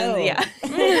partner's person, like, oh, yeah.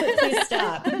 please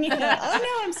stop. Yeah. Oh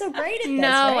no, I'm so great at this. No,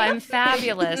 right? I'm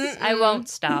fabulous. I won't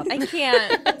stop. I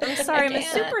can't. I'm sorry. I'm a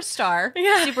can't. superstar.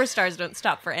 Yeah. Superstars don't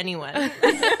stop for anyone.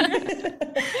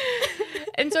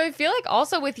 And so I feel like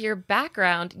also with your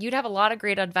background, you'd have a lot of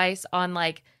great advice on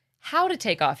like how to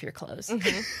take off your clothes.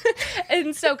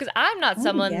 And so, because I'm not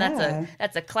someone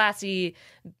that's a classy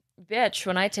bitch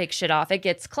when I take shit off. It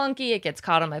gets clunky. It gets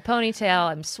caught on my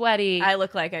ponytail. I'm sweaty. I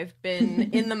look like I've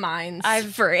been in the mines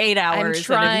for 8 hours. I'm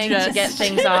trying to get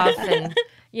things off and,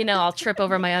 you know, I'll trip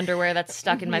over my underwear that's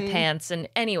stuck in my pants. And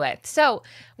anyway, so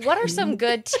what are some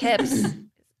good tips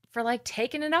for like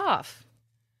taking it off?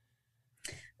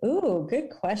 Ooh,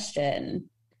 good question.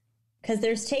 Because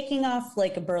there's taking off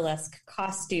like burlesque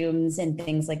costumes and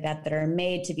things like that are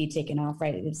made to be taken off,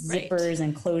 right? There's zippers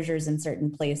and closures in certain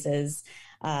places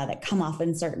that come off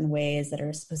in certain ways that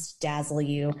are supposed to dazzle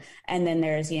you. And then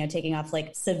there's, you know, taking off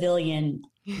like civilian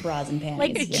bras and panties.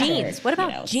 Like jeans. What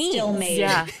about jeans? Still made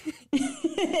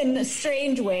in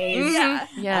strange ways. Yeah.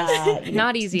 Yes.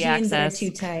 Not easy jeans access. That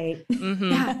are too tight.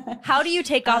 Yeah. How do you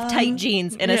take off tight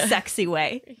jeans in a sexy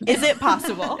way? Is it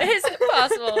possible? Is it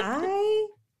possible?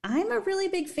 I'm a really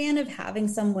big fan of having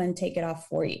someone take it off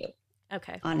for you.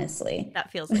 Okay. Honestly.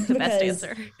 That feels like the best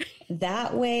answer.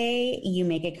 That way you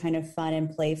make it kind of fun and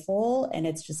playful. And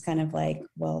it's just kind of like,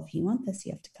 well, if you want this,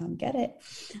 you have to come get it.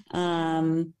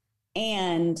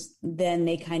 And then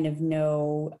they kind of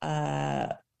know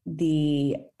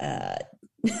the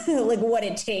like what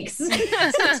it takes to take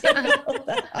all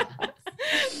that off.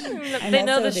 They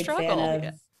know the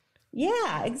struggle.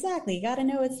 Yeah, exactly. You got to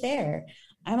know it's there.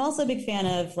 I'm also a big fan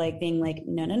of like being like,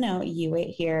 no, you wait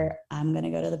here. I'm going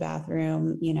to go to the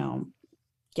bathroom, you know,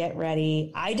 get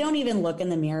ready. I don't even look in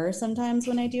the mirror sometimes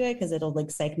when I do it because it'll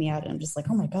like psych me out. And I'm just like,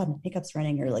 oh my God, my makeup's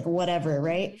running or like whatever.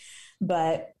 Right.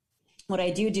 But what I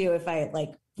do if I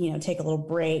like, you know, take a little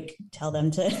break, tell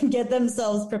them to get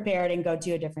themselves prepared and go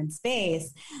to a different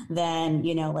space, then,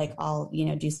 you know, like I'll, you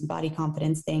know, do some body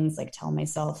confidence things, like tell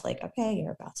myself like, okay,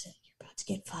 you're about to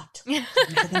get fucked into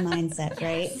the mindset,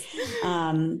 right?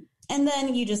 And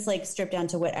then you just like strip down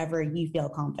to whatever you feel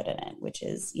confident in, which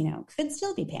is, you know, could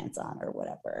still be pants on or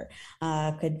whatever,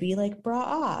 could be like bra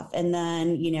off. And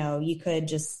then, you know, you could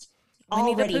just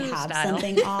already have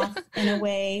something off in a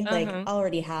way, like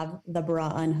already have the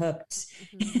bra unhooked,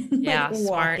 Yeah, like, walk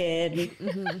smart.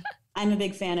 in. I'm a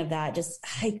big fan of that. Just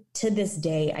to this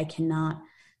day, I cannot,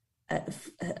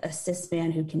 a cis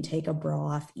man who can take a bra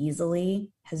off easily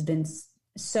has been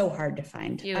so hard to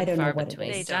find. Few I and don't know far what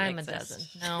between. it is. Dime a dozen.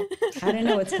 No. I don't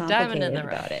know what's Diamond in complicated the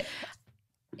rough. about it.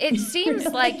 It seems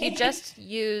like you just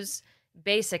use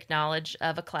basic knowledge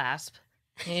of a clasp.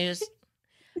 And you just,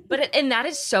 and that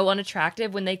is so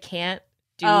unattractive when they can't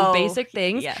do basic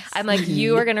things. Yes. I'm like,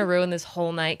 you are going to ruin this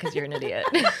whole night because you're an idiot.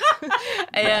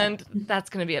 And that's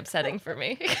going to be upsetting for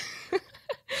me.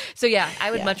 So yeah,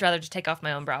 I would much rather just take off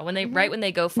my own bra. When they right when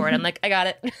they go for it, I'm like, I got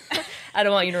it. I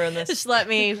don't want you to ruin this. Just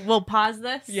we'll pause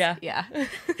this. Yeah. Yeah.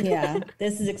 Yeah,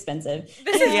 this is expensive.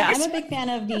 I'm a big fan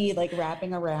of the like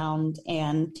wrapping around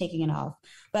and taking it off.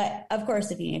 But of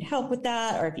course, if you need help with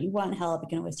that, or if you want help, you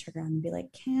can always turn around and be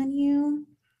like, "Can you?"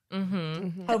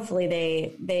 Mm-hmm. Hopefully,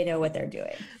 they know what they're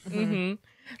doing. Mm-hmm.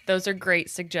 Those are great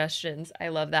suggestions. I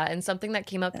love that. And something that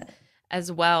came up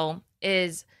as well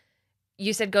is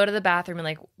you said go to the bathroom and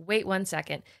like wait 1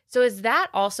 second. So is that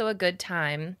also a good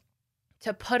time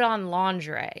to put on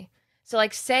lingerie? So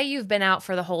like say you've been out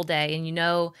for the whole day and you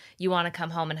know you want to come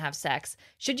home and have sex.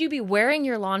 Should you be wearing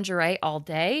your lingerie all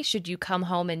day? Should you come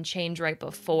home and change right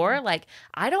before? Like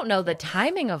I don't know the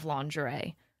timing of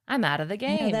lingerie. I'm out of the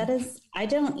game. I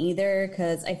don't either,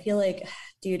 because I feel like,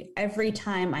 dude, every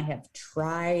time I have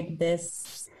tried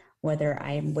this, whether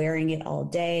I'm wearing it all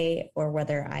day or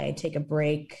whether I take a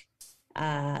break,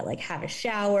 like have a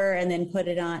shower and then put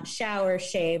it on, shower,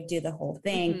 shave, do the whole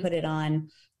thing, put it on.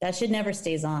 That shit never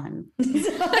stays on. So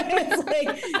it's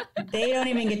like they don't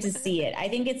even get to see it. I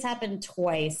think it's happened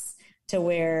twice to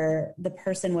where the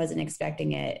person wasn't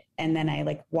expecting it. And then I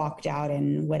like walked out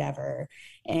and whatever.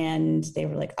 And they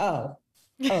were like, oh,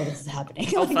 this is happening.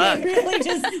 Like, they really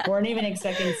just weren't even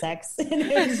expecting sex. And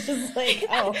it was just like,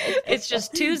 okay. It's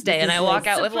just Tuesday and I walk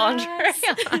out with lingerie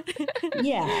on.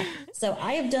 Yeah. So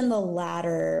I have done the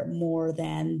latter more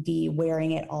than the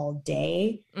wearing it all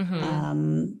day.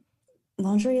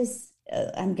 Lingerie is,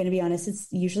 I'm going to be honest, it's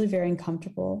usually very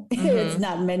uncomfortable. It's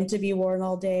not meant to be worn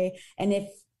all day. And if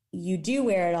you do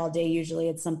wear it all day, usually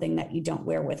it's something that you don't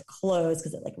wear with clothes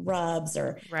because it like rubs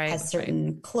or has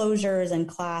certain closures and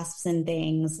clasps and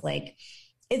things. Like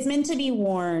it's meant to be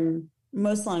worn.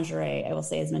 Most lingerie, I will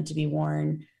say, is meant to be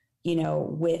worn, you know,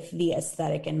 with the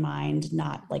aesthetic in mind,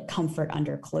 not like comfort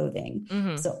under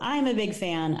clothing. So I'm a big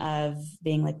fan of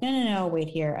being like, no, wait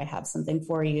here. I have something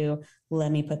for you. Let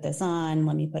me put this on.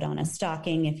 Let me put on a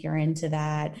stocking if you're into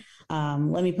that.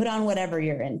 Let me put on whatever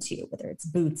you're into, whether it's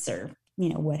boots or, you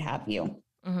know, what have you.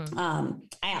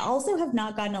 I also have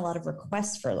not gotten a lot of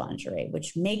requests for lingerie,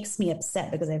 which makes me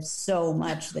upset because I have so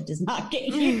much that does not get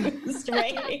used,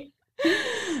 right?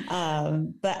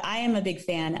 But I am a big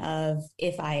fan of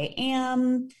if I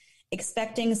am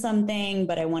expecting something,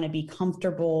 but I want to be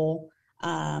comfortable.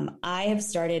 I have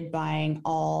started buying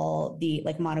all the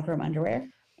like monochrome underwear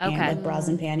and like bras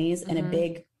and panties. And a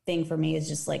big thing for me is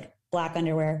just like black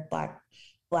underwear, black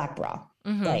bra.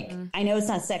 Like, I know it's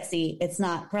not sexy. It's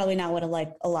probably not what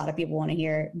a lot of people want to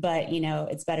hear, but you know,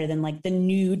 it's better than like the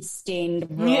nude stained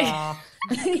bra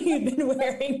you've been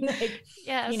wearing, like,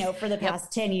 you know, for the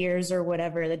past 10 years or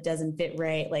whatever that doesn't fit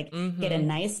right. Like get a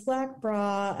nice black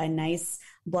bra, a nice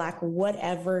black,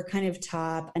 whatever kind of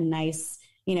top, a nice,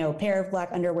 you know, pair of black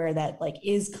underwear that like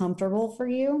is comfortable for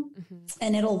you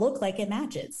and it'll look like it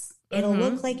matches. It'll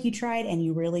look like you tried and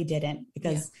you really didn't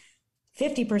because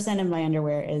 50% of my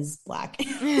underwear is black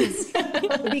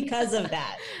because of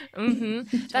that.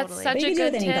 That's such a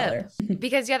good tip.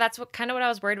 Because that's what I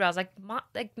was worried about. I was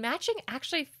like, matching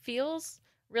actually feels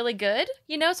really good,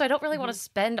 you know? So I don't really want to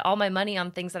spend all my money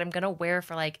on things that I'm going to wear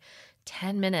for like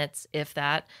 10 minutes, if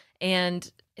that. And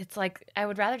it's like, I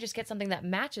would rather just get something that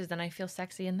matches than I feel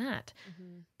sexy in that.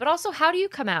 But also, how do you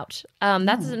come out?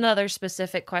 That's another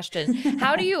specific question.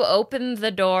 How do you open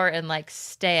the door and like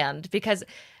stand? Because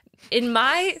in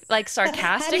my like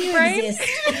sarcastic brain,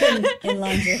 in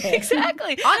lingerie.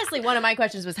 Exactly. Honestly, one of my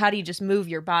questions was, how do you just move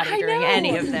your body during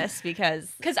any of this? Because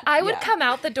I would come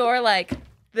out the door like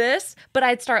this, but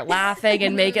I'd start laughing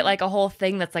and make it like a whole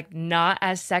thing that's like not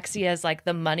as sexy as like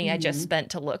the money I just spent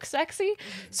to look sexy.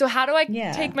 So how do I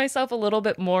take myself a little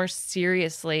bit more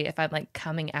seriously if I'm like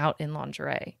coming out in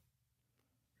lingerie?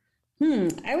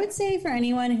 I would say for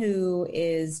anyone who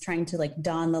is trying to like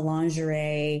don the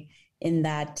lingerie in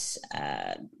that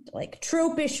like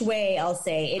tropish way, I'll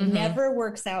say it never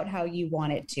works out how you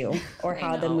want it to or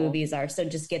how the movies are. So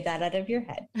just get that out of your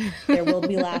head. There will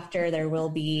be laughter. There will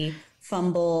be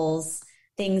fumbles.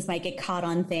 Things might get caught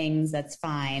on things. That's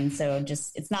fine. So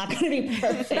it's not going to be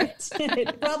perfect.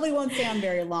 It probably won't stay on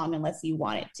very long unless you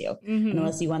want it to, and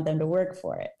unless you want them to work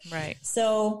for it. Right.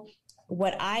 So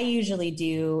what I usually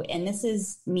do, and this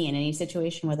is me in any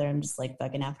situation, whether I'm just like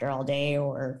fucking after all day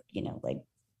or, you know, like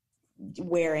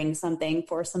wearing something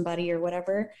for somebody or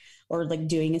whatever, or like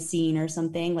doing a scene or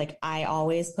something, like I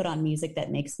always put on music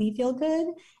that makes me feel good.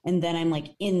 And then I'm like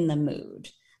in the mood.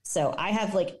 So I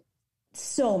have like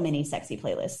so many sexy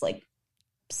playlists, like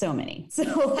so many.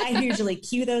 So I usually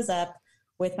cue those up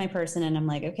with my person and I'm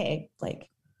like, okay, like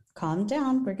calm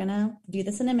down. We're going to do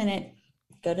this in a minute.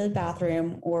 Go to the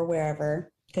bathroom or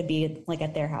wherever, could be like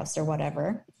at their house or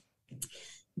whatever.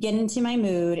 Get into my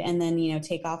mood and then, you know,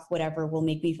 take off whatever will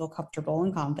make me feel comfortable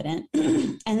and confident.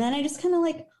 And then I just kind of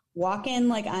like walk in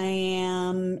like I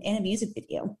am in a music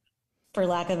video, for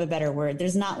lack of a better word.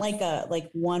 There's not like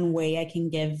one way I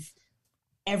can give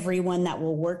everyone that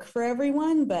will work for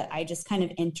everyone, but I just kind of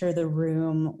enter the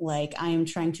room like I am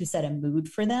trying to set a mood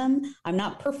for them. I'm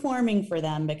not performing for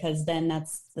them because then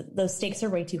those stakes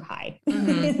are way too high. And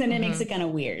then it makes it kind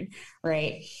of weird,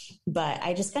 right? But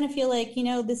I just kind of feel like, you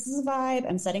know, this is a vibe.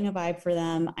 I'm setting a vibe for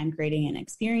them. I'm creating an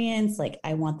experience. Like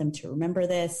I want them to remember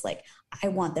this. Like I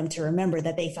want them to remember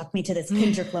that they fucked me to this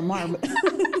Kendrick Lamar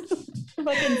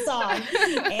fucking song,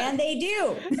 and they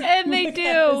do.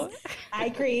 I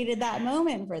created that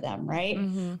moment for them, right?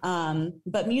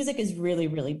 But music is really,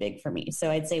 really big for me.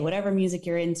 So I'd say whatever music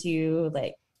you're into,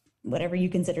 like whatever you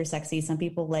consider sexy. Some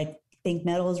people like think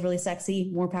metal is really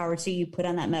sexy. More power to you. Put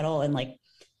on that metal and like,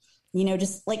 you know,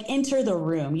 just like enter the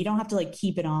room. You don't have to like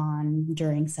keep it on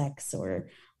during sex or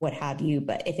what have you.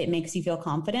 But if it makes you feel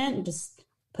confident, just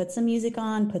put some music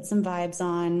on, put some vibes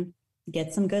on,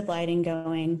 get some good lighting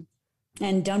going.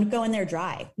 And don't go in there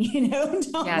dry, you know,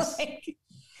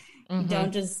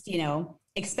 don't just, you know,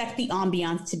 expect the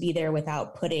ambiance to be there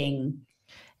without putting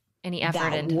any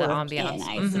effort into the ambiance,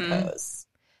 I suppose.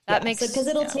 That makes sense. Because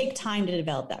it'll take time to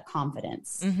develop that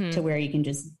confidence to where you can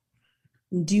just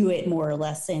do it more or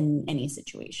less in any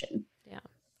situation. Yeah.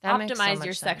 Optimize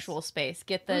your sexual space.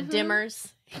 Get the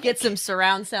dimmers, get some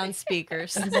surround sound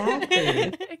speakers.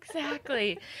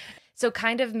 Exactly. So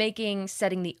kind of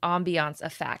setting the ambiance a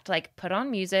fact, like put on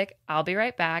music, I'll be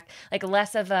right back. Like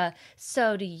less of a,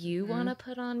 so do you want to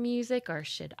put on music or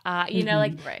should I, you know,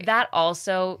 like that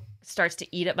also starts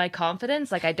to eat at my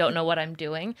confidence. Like I don't know what I'm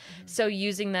doing. So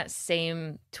using that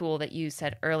same tool that you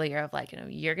said earlier of like, you know,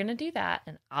 you're going to do that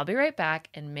and I'll be right back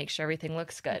and make sure everything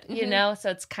looks good, you know? So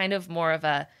it's kind of more of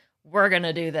a, we're going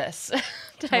to do this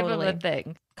type of a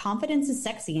thing. Confidence is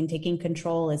sexy and taking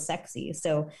control is sexy.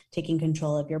 So taking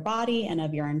control of your body and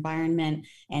of your environment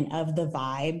and of the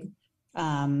vibe,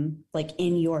 like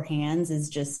in your hands is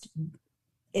just,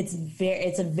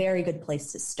 it's a very good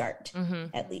place to start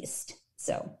at least.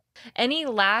 So any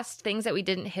last things that we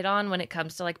didn't hit on when it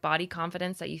comes to like body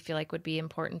confidence that you feel like would be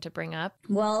important to bring up?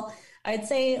 Well, I'd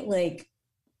say like,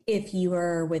 if you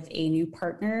are with a new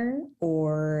partner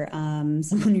or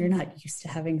someone you're not used to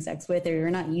having sex with, or you're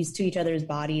not used to each other's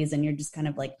bodies and you're just kind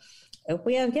of like, oh,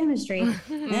 we have chemistry,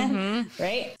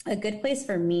 right? A good place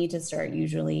for me to start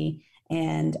usually,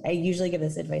 and I usually give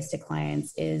this advice to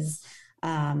clients, is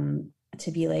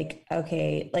to be like,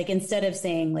 okay, like instead of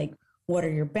saying like, what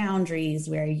are your boundaries,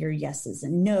 where are your yeses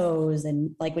and nos,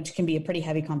 and like, which can be a pretty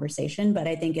heavy conversation, but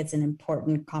I think it's an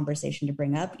important conversation to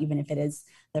bring up, even if it is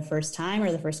the first time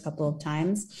or the first couple of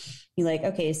times. You're like,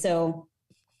 okay, so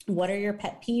what are your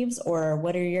pet peeves, or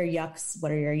what are your yucks?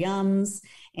 What are your yums?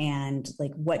 And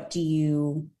like, what do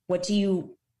you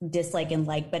dislike and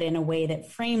like, but in a way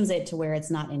that frames it to where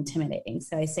it's not intimidating.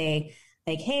 So I say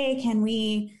like, hey, can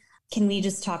we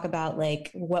just talk about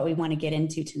like what we want to get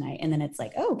into tonight? And then it's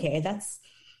like, oh, okay, that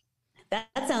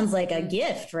sounds like a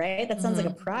gift, right? That sounds like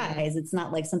a prize. It's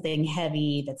not like something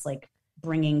heavy that's like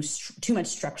bringing too much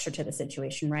structure to the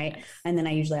situation, right? And then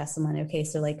I usually ask someone, okay,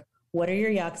 so like, what are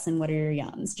your yucks and what are your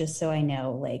yums? Just so I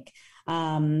know, like,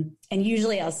 and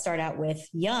usually I'll start out with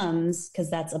yums because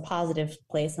that's a positive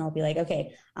place. And I'll be like,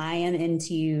 okay, I am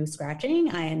into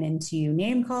scratching. I am into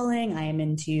name calling. I am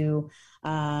into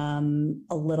a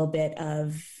little bit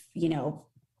of, you know,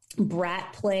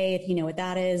 brat play, if you know what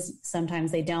that is.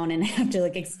 Sometimes they don't, and I have to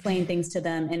like explain things to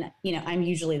them. And, you know, I'm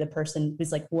usually the person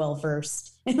who's like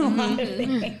well-versed in a lot of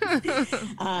things.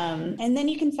 And then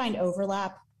you can find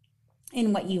overlap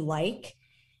in what you like.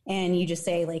 And you just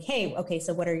say like, hey, okay,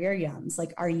 so what are your yums?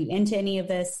 Like, are you into any of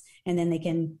this? And then they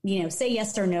can, you know, say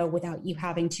yes or no without you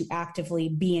having to actively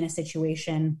be in a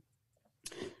situation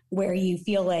where you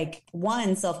feel like,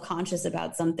 one, self-conscious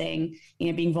about something, you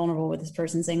know, being vulnerable with this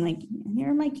person, saying like, here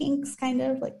are my kinks, kind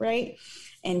of like, right?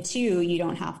 And two, you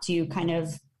don't have to kind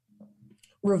of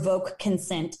revoke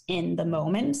consent in the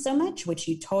moment so much, which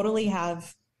you totally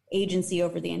have agency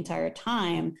over the entire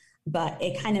time. but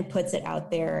it kind of puts it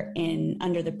out there in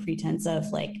under the pretense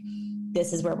of like,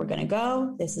 this is where we're going to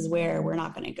go. This is where we're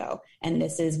not going to go. And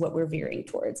this is what we're veering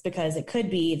towards, because it could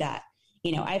be that,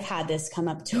 you know, I've had this come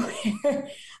up to where,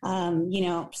 you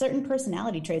know, certain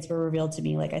personality traits were revealed to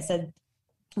me. Like I said,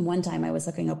 one time I was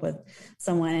hooking up with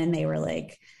someone and they were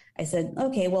like, I said,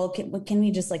 okay, well, can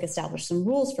we just like establish some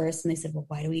rules first? And they said, well,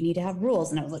 why do we need to have rules?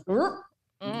 And I was like, no,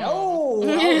 all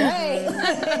right.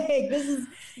 Like, this is,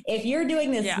 if you're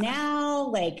doing this now,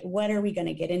 like, what are we going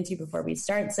to get into before we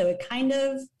start? So it kind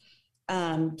of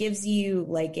gives you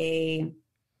like an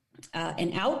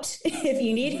out if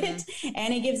you need it.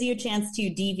 And it gives you a chance to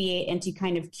deviate and to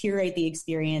kind of curate the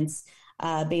experience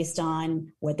based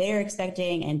on what they're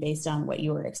expecting and based on what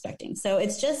you were expecting. So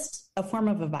it's just a form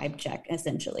of a vibe check,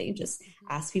 essentially. Just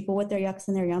ask people what their yucks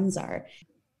and their yums are.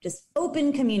 Just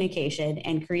open communication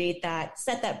and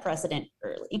set that precedent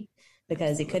early,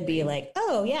 because it could be like,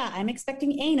 oh yeah, I'm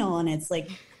expecting anal. And it's like,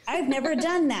 I've never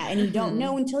done that. And you don't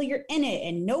know until you're in it.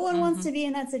 And no one wants to be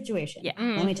in that situation. Yeah.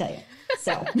 Let me tell you.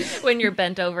 So when you're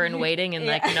bent over and waiting and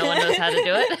like no one knows how to do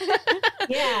it.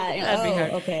 Yeah. That'd be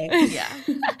hard. Okay. Yeah.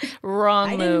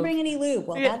 Wrong move. I didn't bring any lube.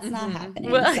 Well, that's not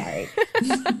happening. Sorry.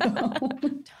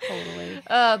 Totally.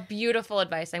 Beautiful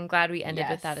advice. I'm glad we ended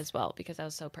with that as well, because that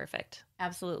was so perfect.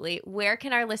 Absolutely. Where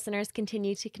can our listeners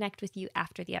continue to connect with you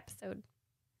after the episode?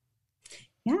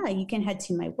 Yeah, you can head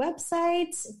to my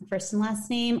website, first and last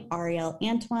name, Ari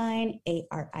Antwine,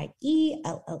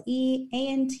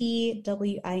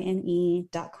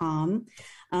 ArielleAntwine.com.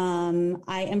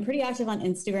 I am pretty active on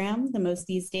Instagram the most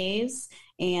these days.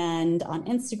 And on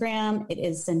Instagram, it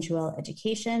is Sensuelle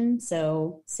Education.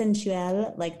 So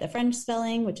sensuelle, like the French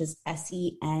spelling, which is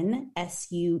SENSUELLE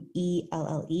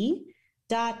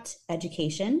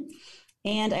 .education.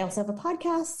 And I also have a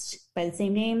podcast by the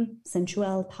same name,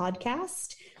 Sensuelle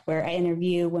Podcast, where I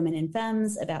interview women and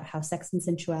femmes about how sex and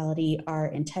sensuality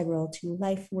are integral to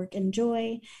life, work, and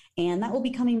joy. And that will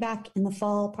be coming back in the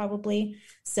fall, probably.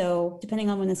 So depending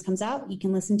on when this comes out, you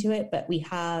can listen to it. But we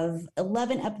have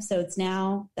 11 episodes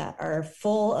now that are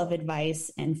full of advice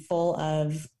and full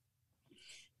of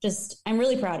I'm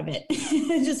really proud of it.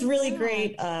 Just really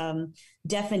great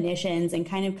definitions and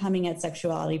kind of coming at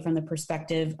sexuality from the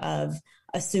perspective of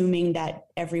assuming that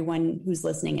everyone who's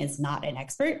listening is not an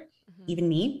expert, even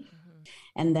me.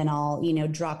 And then I'll,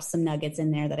 drop some nuggets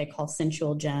in there that I call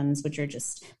sensual gems, which are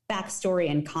just backstory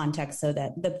and context so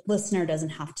that the listener doesn't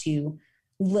have to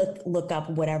look up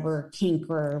whatever kink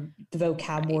or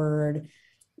vocab word,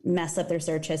 mess up their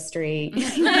search history,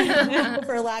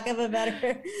 for lack of a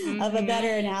better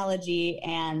analogy.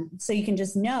 And so you can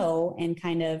just know and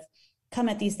kind of come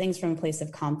at these things from a place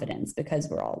of confidence, because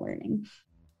we're all learning.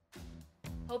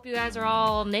 Hope you guys are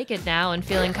all naked now and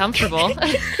feeling comfortable.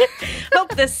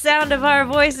 Hope the sound of our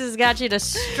voices got you to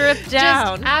strip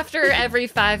down. Just after every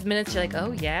 5 minutes, you're like,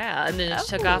 oh yeah, and then it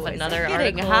took off another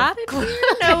article. Hot?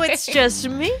 No, it's just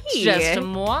me. Just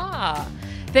moi.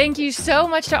 Thank you so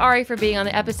much to Ari for being on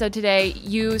the episode today.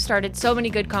 You started so many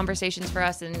good conversations for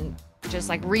us and just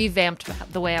like revamped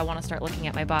the way I want to start looking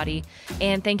at my body.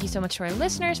 And thank you so much to our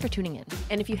listeners for tuning in.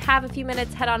 And if you have a few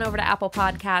minutes, head on over to Apple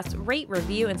Podcasts, rate,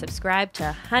 review, and subscribe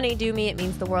to Honey Do Me. It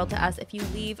means the world to us. If you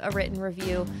leave a written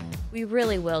review, we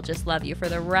really will just love you for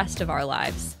the rest of our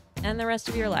lives and the rest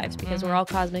of your lives, because we're all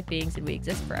cosmic beings and we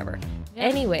exist forever. Yeah.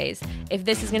 Anyways, if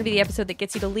this is going to be the episode that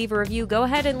gets you to leave a review, go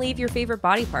ahead and leave your favorite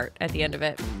body part at the end of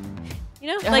it.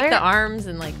 Like the arms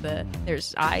and like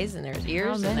there's eyes and there's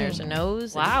ears and there's a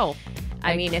nose. Wow.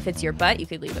 I mean, if it's your butt, you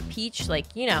could leave a peach.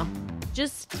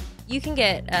 Just you can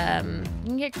get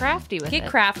crafty with it. Get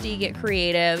crafty, get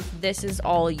creative. This is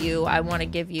all you. I want to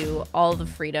give you all the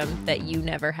freedom that you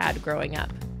never had growing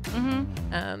up.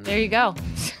 There you go.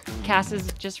 Cass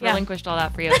has just relinquished all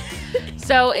that for you.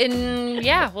 So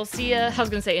we'll see you. I was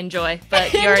going to say enjoy,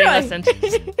 but you already listened.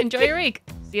 Enjoy your week.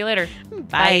 See you later.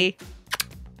 Bye.